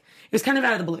like, it was kind of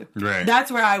out of the blue. Right. That's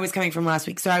where I was coming from last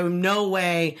week. So I am no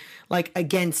way like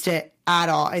against it at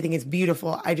all. I think it's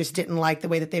beautiful. I just didn't like the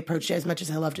way that they approached it as much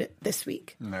as I loved it this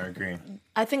week. I agree.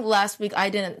 I think last week I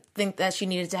didn't think that she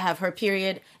needed to have her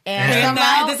period, and And somehow,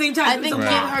 that at the same time, I it was think a give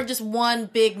lot. her just one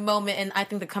big moment, and I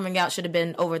think the coming out should have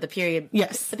been over the period.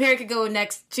 Yes. The period could go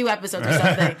next 2 episodes or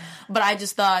something, but I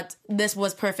just thought this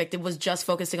was perfect. It was just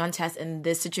focusing on Tess in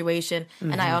this situation,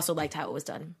 and I also liked how it was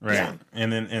done. Right. Yeah.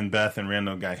 And then Beth and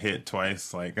Randall got hit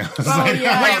twice. Like, I was Oh like,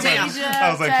 yeah, Wait, damn.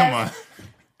 I was like, come on.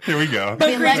 Here we go.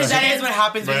 But granted, like- that is what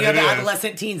happens when But you have it is.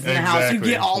 adolescent teens in the house. You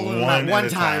get all of them at one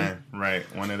time. Right.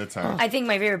 One at a time. I think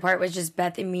my favorite part was just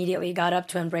Beth immediately got up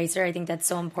to embrace her. I think that's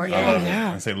so important.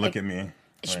 Yeah. I say, look at me.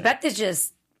 Right. Beth is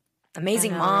just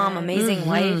amazing I know, mom, right? amazing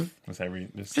wife. Was I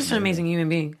Just an amazing human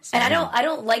being. And I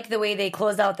don't like the way they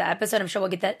closed out the episode. I'm sure we'll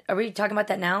get that. Are we talking about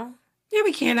that now? Yeah,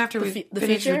 we can after we the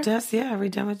finish feature? with Tess. Yeah, are we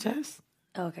done with Tess?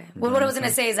 Okay. Well, what I was going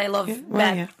to say is I love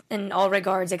Beth in all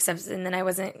regards, and then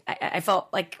I felt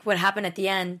like what happened at the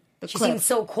end, she seemed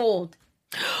so cold.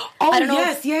 Oh, I don't know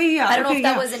yeah. I don't know if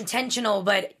that was intentional,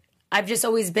 but I've just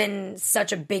always been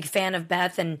such a big fan of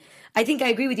Beth, and I think I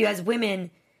agree with you. As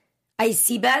women, I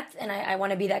see Beth, and I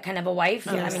want to be that kind of a wife.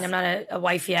 Yes. I mean, I'm not a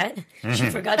wife yet. She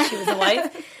forgot she was a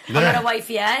wife. I'm not a wife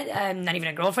yet. I'm not even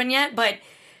a girlfriend yet, but...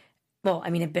 Well,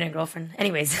 I mean, I've been a girlfriend.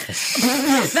 Anyways,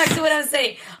 back to what I was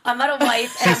saying. I'm not a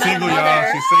wife, and I'm not a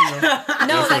mother. She's single.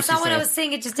 No, that's not what I was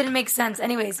saying. It just didn't make sense.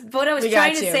 Anyways, what I was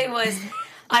trying to say was,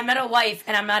 I'm not a wife,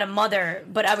 and I'm not a mother,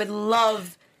 but I would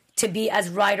love to be as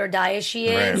ride or die as she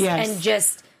is,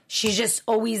 and she's just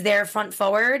always there, front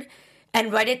forward.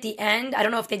 And right at the end, I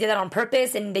don't know if they did that on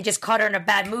purpose and they just caught her in a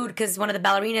bad mood because one of the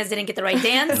ballerinas didn't get the right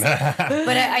dance.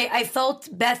 But I felt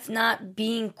Beth not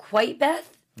being quite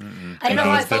Beth. I don't know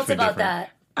how I felt about that.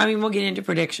 I mean, we'll get into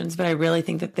predictions, but I really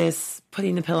think that this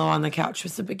putting the pillow on the couch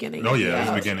was the beginning. Oh, yeah, it was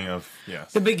the beginning of,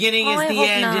 The beginning is the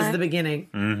end is the beginning.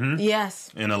 Mm-hmm.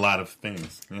 Yes. In a lot of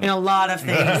things. Yeah. In a lot of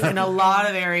things. In a lot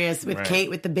of areas with Kate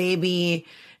with the baby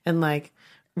and like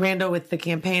Randall with the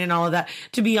campaign and all of that.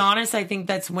 To be honest, I think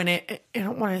that's when I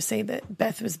don't want to say that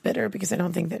Beth was bitter because I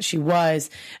don't think that she was,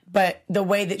 but the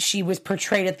way that she was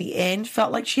portrayed at the end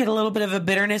felt like she had a little bit of a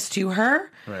bitterness to her.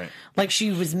 Right. Like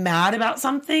she was mad about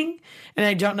something, and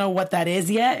I don't know what that is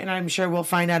yet, and I'm sure we'll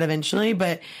find out eventually,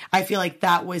 but I feel like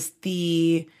that was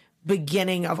the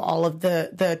beginning of all of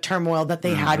the turmoil that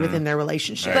they had within their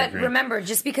relationship. But remember,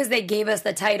 just because they gave us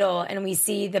the title and we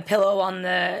see the pillow on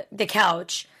the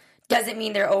couch doesn't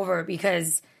mean they're over,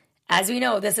 because as we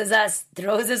know, This Is Us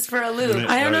throws us for a loop.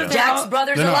 I don't know if Jack's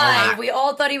brother's alive. We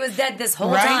all thought he was dead this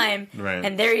whole time,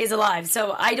 and there he is alive.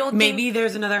 So I don't maybe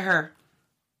there's another her.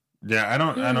 Yeah, I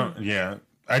don't, yeah.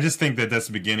 I just think that that's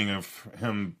the beginning of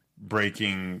him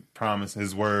breaking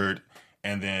his word,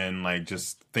 and then, like,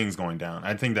 just things going down.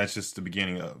 I think that's just the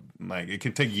beginning of, like, it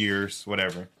could take years,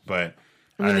 whatever, but...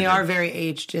 I mean, they are very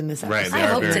aged in this episode. Right, I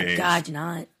hope to God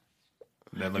not.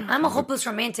 I'm a hopeless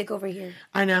romantic over here.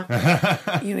 I know.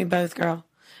 You and me both, girl.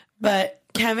 But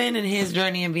Kevin and his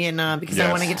journey in Vietnam, because I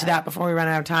want to get to that before we run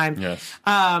out of time. Yes.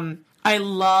 I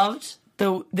loved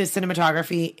the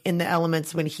cinematography in the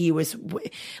elements when he was,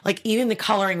 like, even the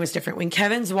coloring was different. When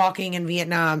Kevin's walking in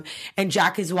Vietnam and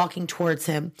Jack is walking towards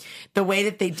him, the way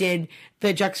that they did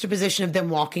the juxtaposition of them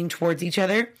walking towards each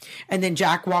other and then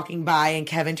Jack walking by and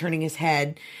Kevin turning his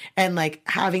head and, like,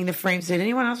 having the frames. Did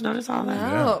anyone else notice all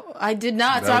that? No, I did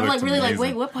not. So I'm like really amazing. like,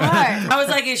 wait, what part? I was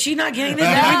like, is she not getting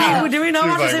this? Do we know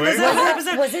what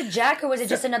episode? Was it Jack or was it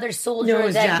just another soldier? No, it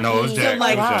was Jack. No, it was Jack. So,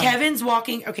 like, Wow. Kevin's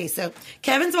walking. Okay, so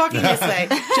Kevin's walking this way.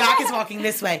 Jack is walking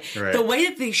this way. Right. The way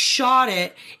that they shot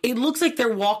it, it looks like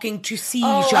they're walking to see each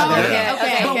other. Okay. But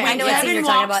I when know what scene Kevin you're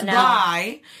talking walks about now.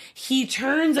 by, he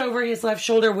turns over his left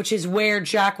shoulder, which is where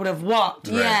Jack would have walked.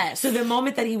 Right. Yes. So the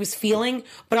moment that he was feeling,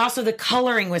 but also the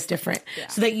coloring was different.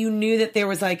 So that you knew that there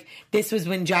was, like, this was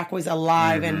when Jack was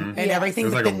alive and everything. It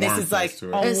was But like a then this warmth is like to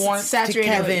it. a It's warmth to saturated,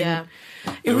 Kevin. yeah.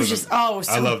 It was just, so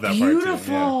I love that part too,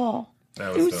 beautiful.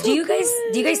 That was dope. Do you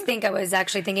guys think, I was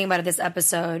actually thinking about it this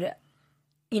episode,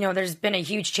 you know, there's been a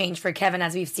huge change for Kevin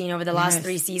as we've seen over the last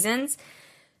 3 seasons.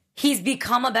 He's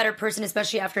become a better person,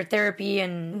 especially after therapy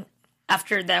and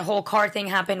after the whole car thing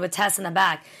happened with Tess in the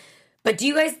back. But do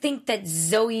you guys think that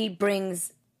Zoe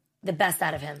brings the best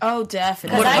out of him? Oh,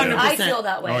 definitely. Because I feel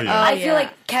that way. Oh, yeah. I feel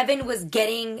like Kevin was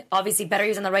getting, obviously, better. He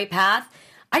was on the right path.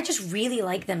 I just really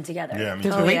like them together. Yeah, me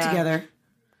They're too. great together.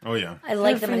 Oh, yeah. I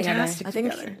like They're them together. fantastic I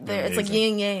think together. it's like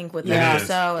yin yang with Yeah, them. it is.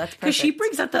 So that's Because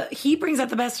perfect. he brings out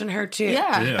the best in her too.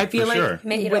 Yeah. Yeah, I feel for like sure.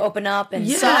 Made her open up and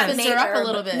Softens made her up a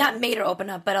little bit. Not made her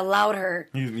open up, but allowed her.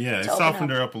 He to softened open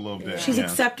her up a little bit. she's yeah.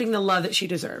 accepting the love that she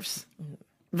deserves,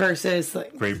 versus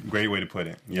like Great way to put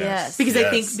it. Yes. because I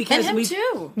think because And him we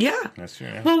too. Yeah. That's true.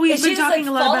 Yeah. Well, we've And been she's talking like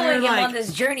a lot about her following him on like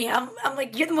this journey. I'm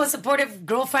like, you're the most supportive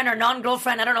girlfriend or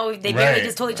non-girlfriend. I don't know. They barely Right.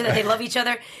 just told each other they love each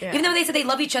other. Even though they said they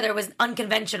love each other, it was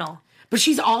unconventional. but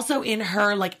she's also in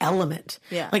her like element.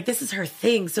 Yeah. Like this is her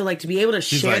thing. So like to be able to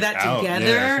share like, that out.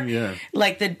 together, Yeah.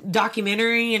 like the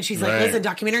documentary, and she's like, Right. listen,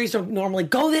 documentaries don't normally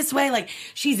go this way. Like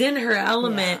she's in her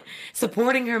element,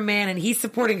 supporting her man, and he's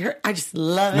supporting her. I just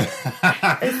love it.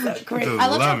 It's so great. Just I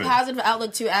love love her it. positive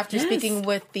outlook too after speaking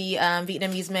with the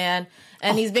Vietnamese man.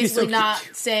 And he's basically so not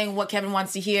cute. saying what Kevin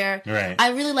wants to hear. Right. I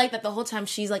really like that the whole time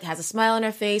she's like has a smile on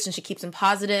her face and she keeps him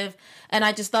positive. And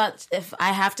I just thought if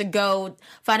I have to go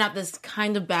find out this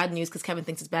kind of bad news, because Kevin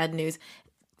thinks it's bad news,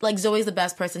 like Zoe's the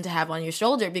best person to have on your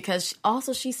shoulder, because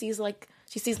she sees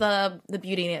the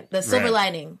beauty in it, the silver Right.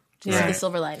 lining. She sees Right. the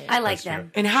silver lining. I like That's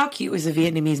them. And how cute was the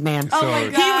Vietnamese man? Oh my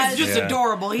So- God. He was just Yeah.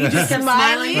 adorable. He just kept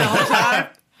smiling the whole time.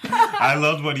 I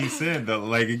loved what he said.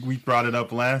 Like we brought it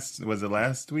up last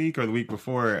week or the week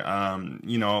before?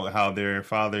 How their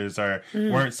fathers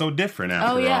weren't so different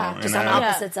after all. Just on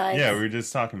opposite sides. Yeah, we were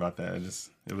just talking about that.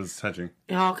 It was touching.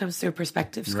 It all comes through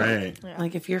perspective, Scott. Right. Yeah.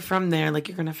 Like if you're from there, like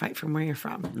you're gonna fight from where you're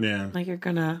from. Yeah. Like you're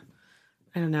gonna,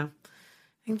 I don't know.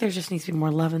 I think there just needs to be more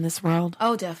love in this world.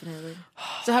 Oh, definitely.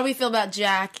 So how do we feel about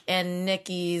Jack and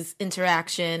Nikki's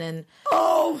interaction? And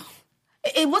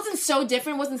it wasn't so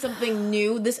different. It wasn't something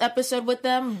new this episode with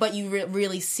them, but you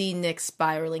really see Nick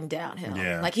spiraling downhill.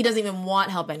 Yeah. Like he doesn't even want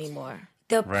help anymore.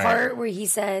 The part where he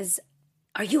says,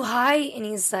 "Are you high?" and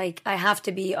he's like, "I have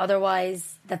to be,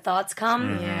 otherwise the thoughts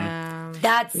come." Yeah.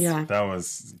 That's That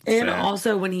was And sad.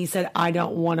 also when he said, "I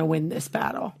don't want to win this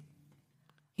battle."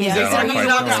 Yeah, Yeah, I'm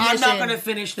like, not going to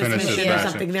finish this Finish this mission or mission.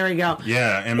 something. There we go.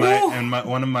 Yeah, and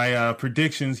one of my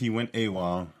predictions, he went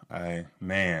AWOL.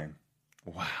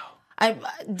 Wow.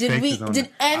 Did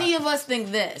any of us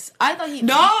think this? I thought he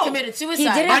No! committed suicide. He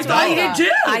didn't. I thought he did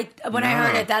too. When I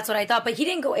heard it, that's what I thought. But he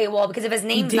didn't go AWOL because if his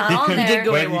name's not on He there. did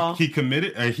go But AWOL. he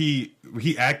committed.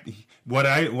 What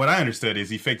I understood is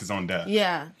he faked his own death.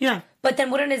 Yeah. Yeah. But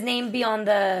then wouldn't his name be on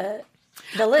the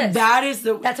list?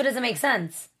 That's what doesn't make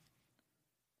sense.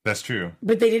 That's true.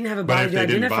 But they didn't have a But body if to they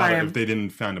didn't identify him. if they didn't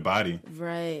find a body,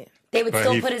 Right. They would But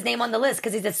still he- put his name on the list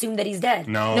because he's assumed that he's dead.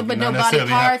 no, No, but not no body necessarily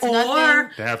parts, have, nothing.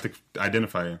 they have to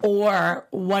identify him. Or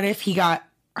what if he got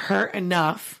hurt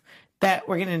enough that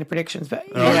we're getting into predictions, but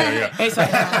yeah. It's fine.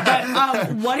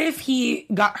 But what if he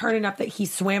got hurt enough that he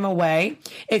swam away?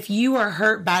 If you are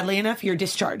hurt badly enough, you're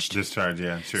discharged. Discharge,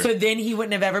 yeah, sure. So then he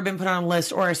wouldn't have ever been put on a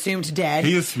list or assumed dead.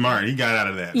 He is smart. He got out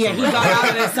of that. Yeah, he got out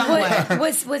of it some way.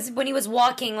 Was when he was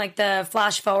walking, like the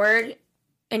flash forward,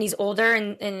 and he's older,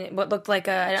 and what looked like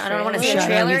I don't want to say a Shadow,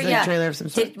 trailer. he's like Yeah, a trailer of some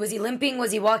sort. Was he limping?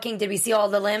 Was he walking? Did we see all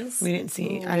the limbs? We didn't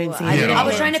see. I didn't see. He had anything. all I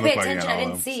was the trying to limbs. pay Looked like he attention. had I all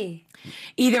didn't of see.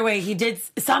 Either way, he did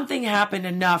something happened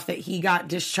enough that he got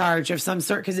discharged of some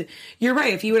sort. Because you're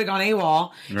right, if he would have gone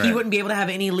AWOL, he Right. wouldn't be able to have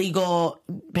any legal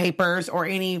papers or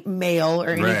any mail or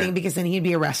anything Right. because then he'd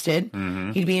be arrested.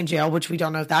 Mm-hmm. He'd be in jail, which we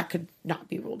don't know if that could not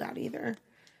be ruled out either.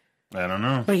 I don't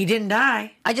know. But he didn't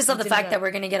die. I just love the fact that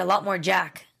we're going to get a lot more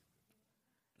Jack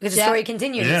because the Jack? story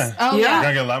continues. Yeah. Oh, We're yeah.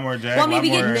 gonna get a lot more Jack. Well, a lot maybe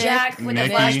more get Jack with the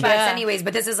Nikki. flashbacks Yeah. anyways,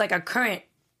 but this is like a current.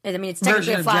 I mean, it's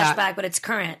technically a Version of Jack. flashback, but it's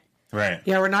current. Right.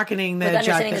 Yeah, we're not getting the With Jack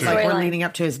understanding that's the like we're storyline. leading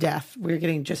up to his death. We're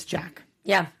getting just Jack.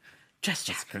 Yeah. Just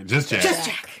Jack. Just Jack. Just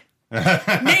Jack.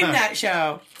 Name that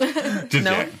show. Just No.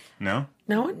 Jack. No?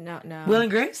 No one? No. Will and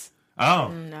Grace? Oh.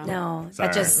 No, Sorry.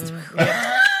 that just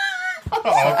all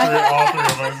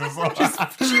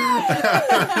three of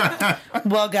us.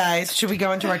 Well, guys, should we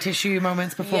go into our tissue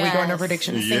moments before we go into Yes.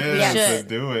 predictions? Yes, should. let's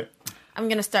do it. I'm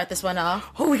going to start this one off.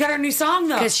 Oh, we got our new song,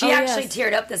 though. because she Oh, actually yes.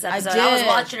 teared up this episode. did. I was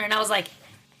watching her and I was like,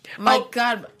 My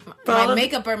God, all my of-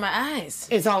 makeup burned my eyes.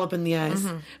 It's all up in the eyes.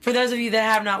 For those of you that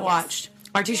have not watched,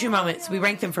 our tissue moments, we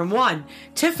rank them from 1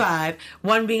 to 5.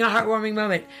 1 being a heartwarming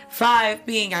moment. 5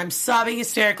 being I'm sobbing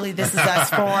hysterically. This is us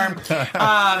form.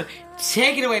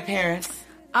 Take it away, Paris.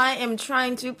 I am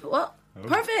trying to. Well,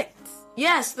 perfect.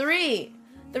 Yes, 3.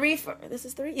 3 for this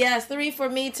is 3. Yes, 3 for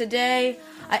me today.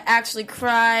 I actually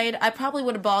cried. I probably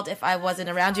would have bawled if I wasn't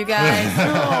around you guys.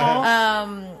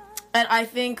 And I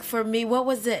think for me, what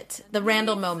was it? The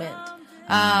Randall moment.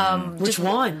 Which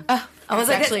one? I was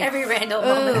like, Actually- that's every Randall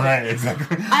moment. Right,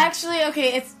 exactly.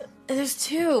 There's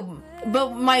 2,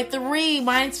 but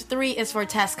mine's 3 is for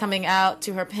Tess coming out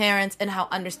to her parents and how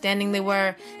understanding they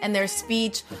were and their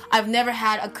speech. I've never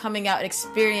had a coming out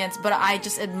experience, but I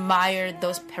just admired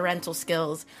those parental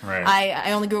skills. Right.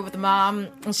 I only grew up with a mom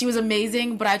and she was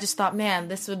amazing, but I just thought, man,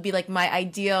 this would be like my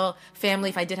ideal family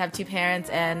if I did have 2 parents,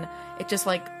 and it just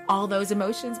like all those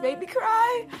emotions made me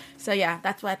cry. So yeah,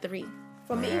 that's why 3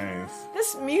 for me. Nice.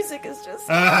 This music is just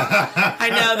I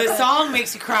know, the song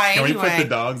makes you cry Can anyway. we put the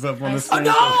dogs up on the screen?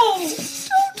 Oh, no!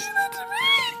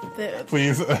 Don't do that to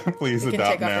me! Please can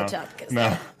adopt take off now. the top, 'cause- No.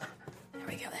 There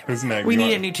we go. Who's next? We You need a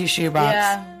want- new tissue box.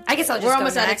 yeah. I guess I'll just We're go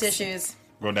almost out of next. tissues.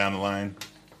 Go down the line.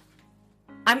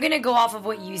 I'm going to go off of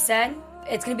what you said.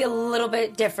 It's going to be a little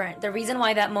bit different. The reason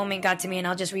why that moment got to me, and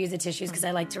I'll just reuse the tissues because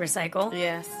I like to recycle,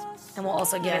 Yes. and we'll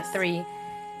also give it 3,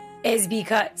 is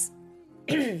because,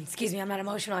 excuse me, I'm not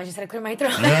emotional. I just had to clear my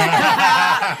throat.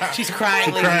 She's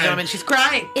crying, ladies and gentlemen. She's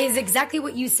crying. Is exactly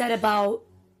what you said about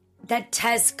that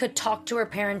Tess could talk to her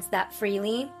parents that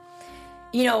freely.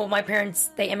 You know, my parents,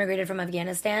 they immigrated from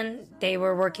Afghanistan. They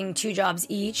were working 2 jobs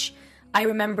each. I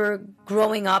remember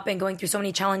growing up and going through so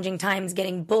many challenging times,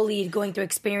 getting bullied, going through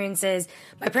experiences.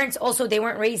 My parents also, they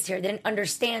weren't raised here. They didn't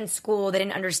understand school. They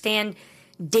didn't understand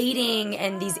dating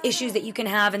and these issues that you can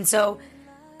have. And so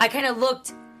I kind of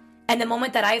looked And the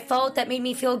moment that I felt that made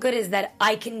me feel good is that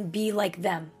I can be like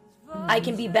them. I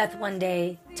can be Beth one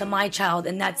day to my child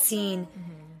in that scene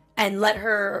and let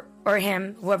her or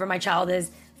him, whoever my child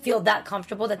is, feel that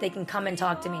comfortable that they can come and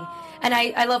talk to me. And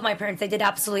I love my parents. They did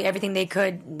absolutely everything they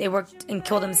could. They worked and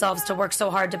killed themselves to work so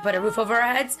hard to put a roof over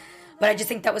our heads. But I just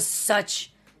think that was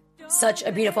such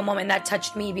a beautiful moment. And that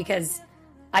touched me because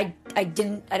I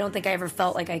don't think I ever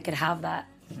felt like I could have that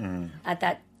at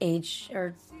that age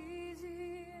or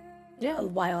a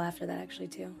while after that, actually,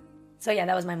 too. So, yeah,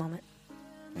 that was my moment.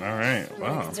 All right.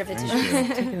 Wow.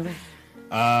 Thank you.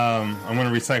 I'm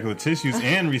going to recycle the tissues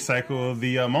and recycle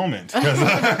the moment.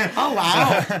 Oh,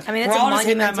 wow. I mean, it's a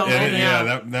monumental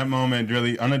moment. That moment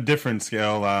really, on a different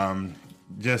scale,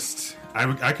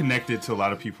 I connected to a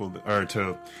lot of people,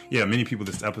 many people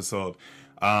this episode.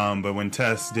 But when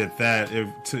Tess did that, it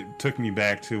took me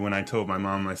back to when I told my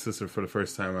mom and my sister for the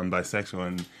first time I'm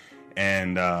bisexual,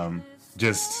 and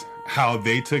just how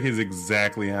they took it is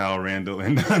exactly how Randall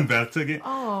and Beth took it.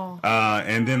 Oh.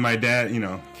 And then my dad,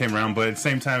 came around, but at the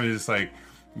same time, it's just like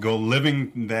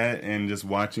living that and just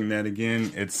watching that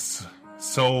again. It's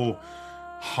so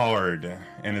hard,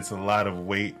 and it's a lot of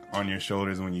weight on your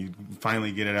shoulders when you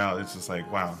finally get it out. It's just like,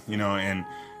 wow, and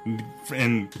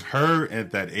her at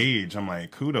that age, I'm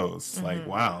like, kudos, like,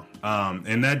 wow.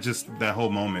 And that whole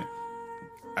moment,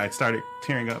 I started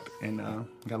tearing up and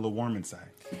got a little warm inside.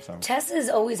 So. Tess has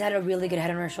always had a really good head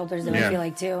on her shoulders, I feel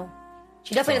like, too.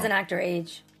 She definitely doesn't act her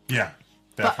age. Yeah.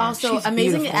 Definitely. But also, she's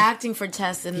amazing beautiful. Acting for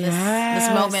Tess in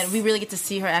this moment. We really get to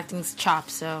see her acting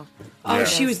chops, so. Oh,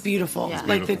 she was beautiful. Yeah.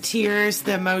 Like, the tears,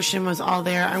 the emotion was all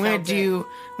there. I'm gonna do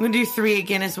 3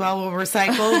 again as well. We'll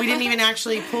recycle. We didn't even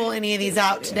actually pull any of these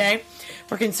out today.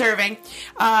 We're conserving.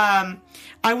 I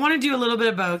want to do a little bit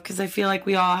of both, because I feel like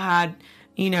we all had,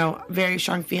 very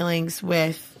strong feelings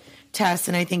with Tess,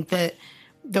 and I think that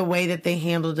the way that they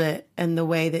handled it and the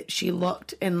way that she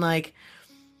looked, and like,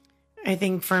 I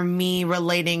think for me,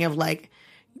 relating of like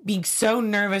being so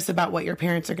nervous about what your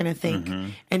parents are going to think.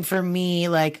 And for me,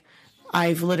 like,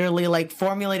 I've literally like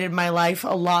formulated my life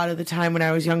a lot of the time when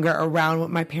I was younger around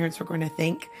what my parents were going to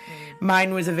think.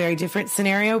 Mine was a very different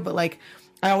scenario, but like,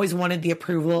 I always wanted the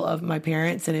approval of my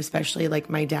parents, and especially like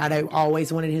my dad, I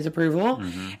always wanted his approval.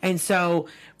 And so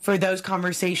for those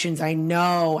conversations, I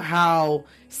know how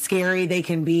scary they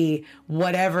can be,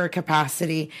 whatever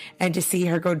capacity, and to see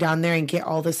her go down there and get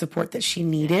all the support that she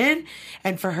needed,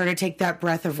 and for her to take that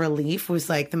breath of relief was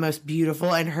like the most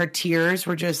beautiful, and her tears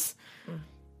were just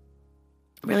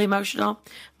really emotional.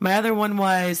 My other one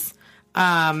was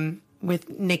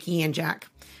with Nikki and Jack.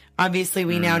 Obviously,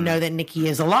 we now know that Nikki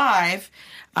is alive.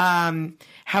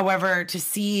 However, to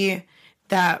see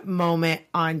that moment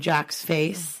on Jack's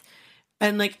face,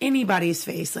 and like anybody's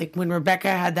face, like when Rebecca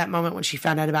had that moment when she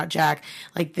found out about Jack,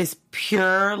 like this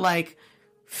pure like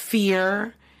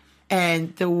fear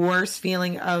and the worst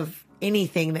feeling of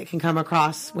anything that can come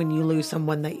across when you lose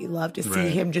someone that you love, to see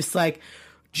him just like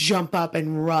jump up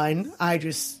and run.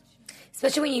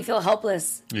 Especially when you feel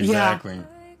helpless. Exactly. Yeah.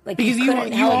 Like, because you are,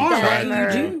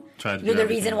 you're the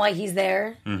reason why he's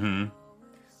there. Well,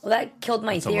 that killed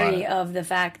my theory of the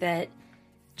fact that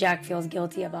Jack feels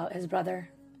guilty about his brother.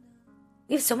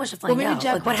 We have so much to find maybe out.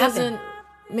 Jack like, what happened?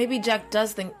 Maybe Jack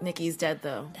does think Nikki's dead,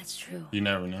 though. That's true. You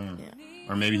never know. Yeah.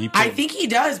 Or maybe he. I think he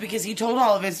does, because he told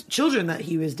all of his children that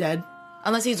he was dead.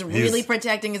 Unless he's really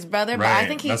protecting his brother, but I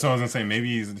think that's what I was gonna say.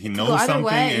 Maybe he knows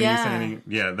something, and he's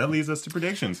saying, that leads us to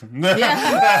predictions. Predictions.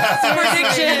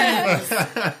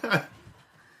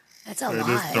 That's a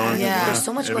lot. There's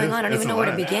so much going on. I don't even know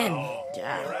where to begin.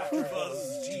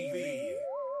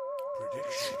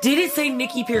 Did it say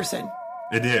Nikki Pearson?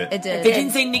 It did. It did. It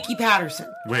didn't say Nikki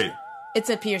Patterson. Wait. It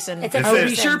said Pearson. Are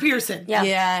we sure Pearson?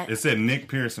 Yeah. It said Nick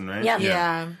Pearson, right?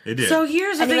 Yeah. It did. So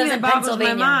here's the thing that boggles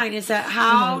my mind is that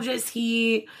how does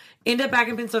he end up back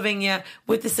in Pennsylvania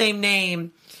with the same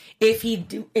name if he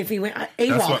went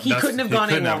AWOL? He couldn't have gone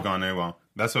AWOL.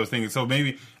 That's what I was thinking. So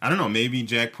maybe, I don't know, maybe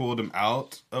Jack pulled him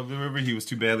out of the river. He was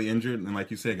too badly injured, and like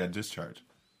you said, got discharged.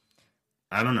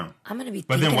 I don't know. I'm gonna be.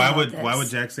 But then why would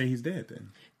Jack say he's dead then?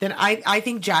 Then I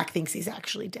think Jack thinks he's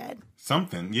actually dead.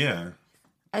 Something, yeah.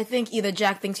 I think either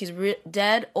Jack thinks he's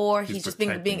dead, or he's just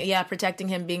being protecting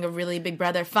him, being a really big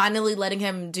brother, finally letting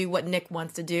him do what Nick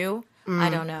wants to do. I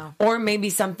don't know. Or maybe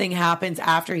something happens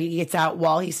after he gets out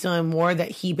while he's still in war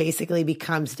that he basically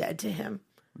becomes dead to him.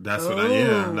 That's what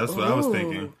I was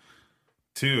thinking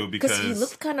too, because he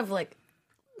looked kind of like,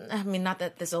 I mean, not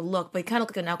that there's a look, but he kind of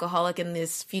looked like an alcoholic in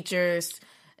this futures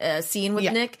scene with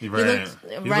Nick. He looked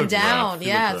run down.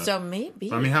 So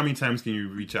maybe. I mean, how many times can you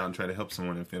reach out and try to help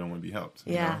someone if they don't want to be helped?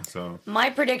 Yeah. You know? So my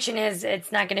prediction is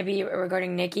it's not going to be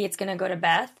regarding Nikki. It's going to go to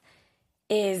Beth.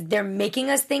 is they're making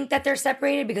us think that they're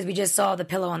separated because we just saw the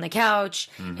pillow on the couch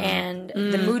and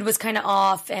the mood was kind of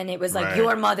off and it was like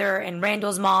your mother and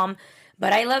Randall's mom.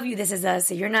 But I love you, this is us,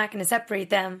 so you're not going to separate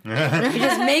them. You're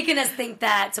just making us think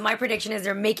that. So my prediction is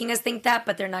they're making us think that,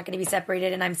 but they're not going to be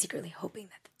separated, and I'm secretly hoping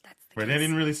that that's the But case. they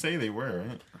didn't really say they were,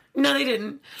 right? No, they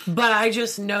didn't. But I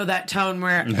just know that tone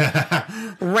where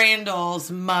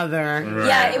Randall's mother. Right.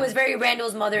 Yeah, it was very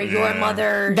Randall's mother, your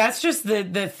mother. That's just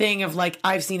the thing of like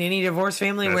I've seen any divorce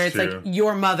family where it's That's like true.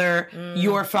 your mother,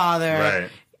 your father, Right.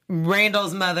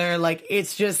 Randall's mother. Like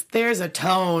it's just there's a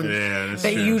tone That's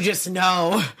that true. you just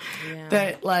know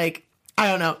that like I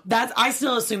don't know. I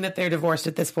still assume that they're divorced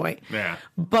at this point. Yeah.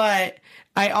 But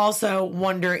I also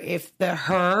wonder if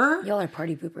her. Y'all are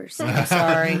party poopers. I'm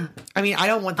sorry. I mean, I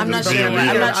don't want them I'm to not be sure. real.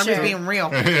 I'm not I'm sure. just being real.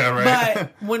 Yeah, right.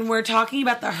 But when we're talking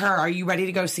about the her, are you ready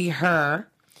to go see her?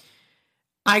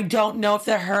 I don't know if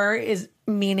the her is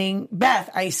meaning Beth.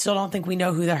 I still don't think we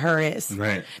know who the her is.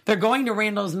 Right. They're going to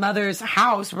Randall's mother's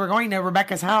house. We're going to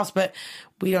Rebecca's house, but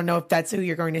we don't know if that's who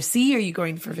you're going to see. Are you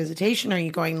going for visitation? Are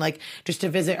you going like just to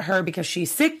visit her because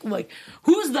she's sick? Like,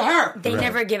 who's the her? They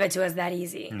never give it to us that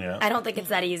easy. Yeah. I don't think it's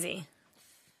that easy.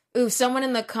 Ooh, someone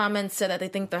in the comments said that they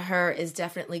think the her is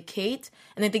definitely Kate,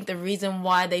 and they think the reason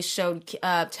why they showed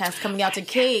Tess coming out to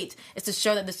Kate is to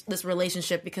show that this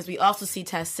relationship, because we also see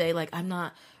Tess say, like, I'm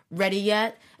not ready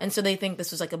yet, and so they think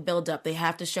this was like a build-up. They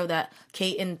have to show that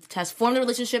Kate and Tess formed a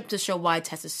relationship to show why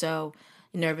Tess is so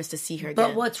nervous to see her again.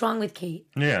 But what's wrong with Kate?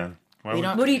 Yeah. Why would-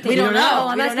 What do you think? We don't know.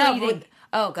 I'm We don't asking know. what you think.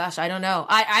 Oh, gosh, I don't know.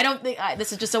 I don't think...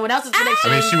 this is just someone else's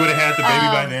prediction. I mean, she would have had the baby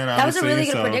by then, That was a obviously, really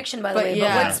good so- prediction, by the But way.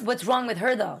 yeah. But what's wrong with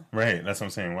her, though? Right. That's what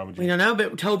I'm saying. Why would you? We don't know,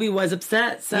 but Toby was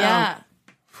upset. So, Yeah.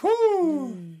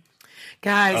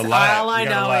 guys, A lot. all I You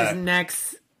got a know lot. is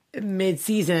next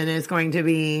mid-season is going to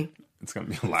be. It's going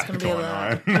to be a lot be a going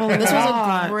lot. on. This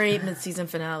was a great mid-season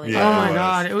finale. Yeah. Oh it my was.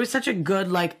 god, it was such a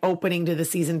good like opening to the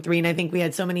season 3, and I think we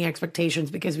had so many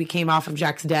expectations because we came off of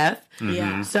Jack's death.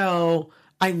 Yeah. So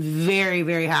I'm very,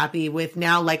 very happy with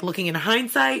now like looking in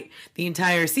hindsight the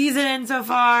entire season so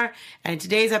far, and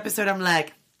today's episode I'm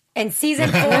like, And season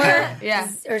 4, Yeah.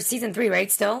 or season 3,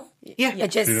 right? Still, yeah,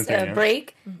 it just Season 3, yeah.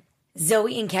 break.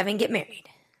 Zoe and Kevin get married,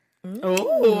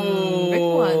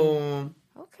 oh,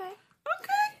 Okay.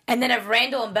 and then if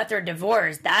Randall and Beth are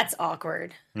divorced, that's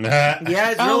awkward. yeah, it's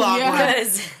real awkward. yeah.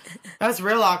 Because That's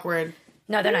real awkward.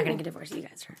 no, they're not going to get divorced. You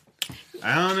guys are.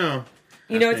 I don't know.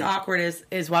 You know what's awkward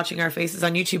is watching our faces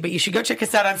on YouTube, but you should go check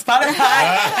us out on Spotify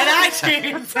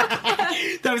and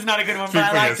iTunes. That was not a good one, but I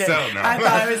for liked it. yourself now. I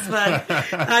thought it was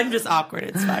fun. I'm just awkward.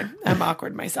 It's fine. I'm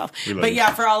awkward myself. love But you.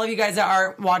 yeah, for all of you guys that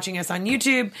are watching us on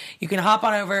YouTube, you can hop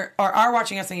on over, or are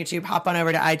watching us on YouTube, hop on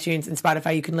over to iTunes and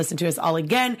Spotify. You can listen to us all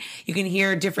again. You can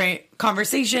hear different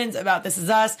conversations about This Is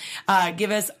Us.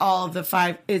 Give us all of the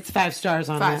 5. It's 5 stars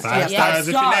on Five that. stars. Five stars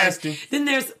if you're nasty. Then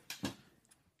there's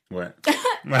What?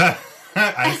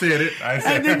 I said it.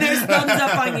 And then there's thumbs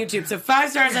up on YouTube. So 5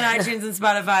 stars on iTunes and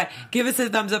Spotify. Give us a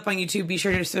thumbs up on YouTube. Be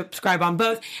sure to subscribe on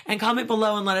both. And comment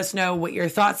below and let us know what your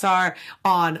thoughts are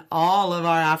on all of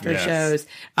our after Yes. shows.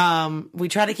 We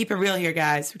try to keep it real here,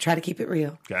 guys. We try to keep it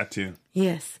real. Got to.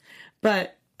 Yes.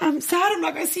 But I'm sad I'm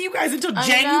not going to see you guys until I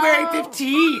January know.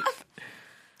 15th.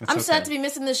 I'm okay. sad to be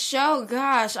missing this show.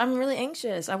 Gosh, I'm really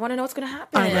anxious. I want to know what's going to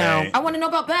happen. I know. Right. I want to know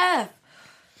about Beth.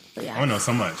 But yeah. I know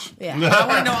so much. Yeah. I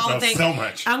want to know all the So things.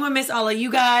 much. I'm going to miss all of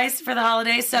you guys for the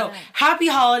holidays. So happy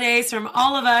holidays from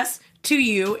all of us to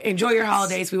you. Enjoy your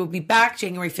holidays. We will be back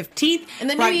January 15th. And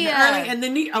the new bright year. Early, and the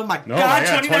new, oh my God, my God,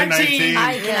 2019. 2019.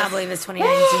 I cannot believe it's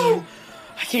 2019.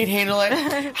 I can't handle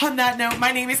it. On that note,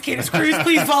 my name is Candace Cruz.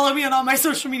 Please follow me on all my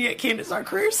social media at Candace R.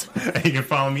 Cruz. You can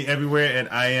follow me everywhere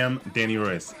at I am Danny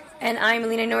Royce. And I'm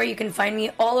Lena Nori. You can find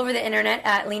me all over the internet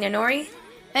at Lena Nori.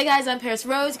 Hey guys, I'm Paris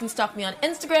Rose. You can stalk me on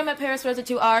Instagram at Paris Rose with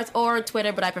 2 R's or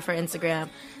Twitter, but I prefer Instagram.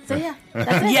 So yeah,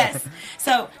 that's it. Yes.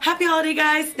 So happy holiday,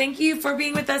 guys. Thank you for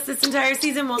being with us this entire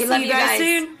season. We'll We see love you you guys guys.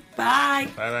 soon. Bye.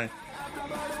 Bye-bye.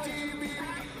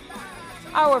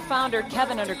 Our founder,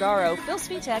 Kevin Undergaro, Phil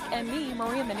Svitek, and me,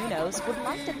 Maria Menounos, would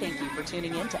like to thank you for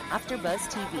tuning in to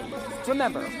AfterBuzz TV.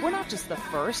 Remember, we're not just the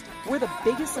first, we're the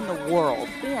biggest in the world,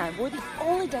 and we're the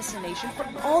only destination for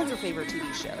all your favorite TV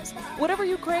shows. Whatever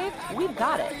you crave, we've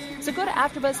got it. So go to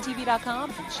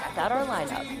AfterBuzzTV.com and check out our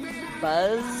lineup.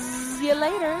 Buzz you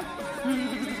later.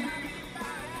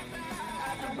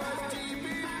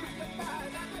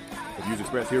 The views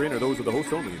expressed herein are those of the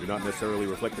hosts only and do not necessarily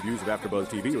reflect the views of AfterBuzz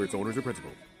TV or its owners or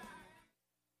principals.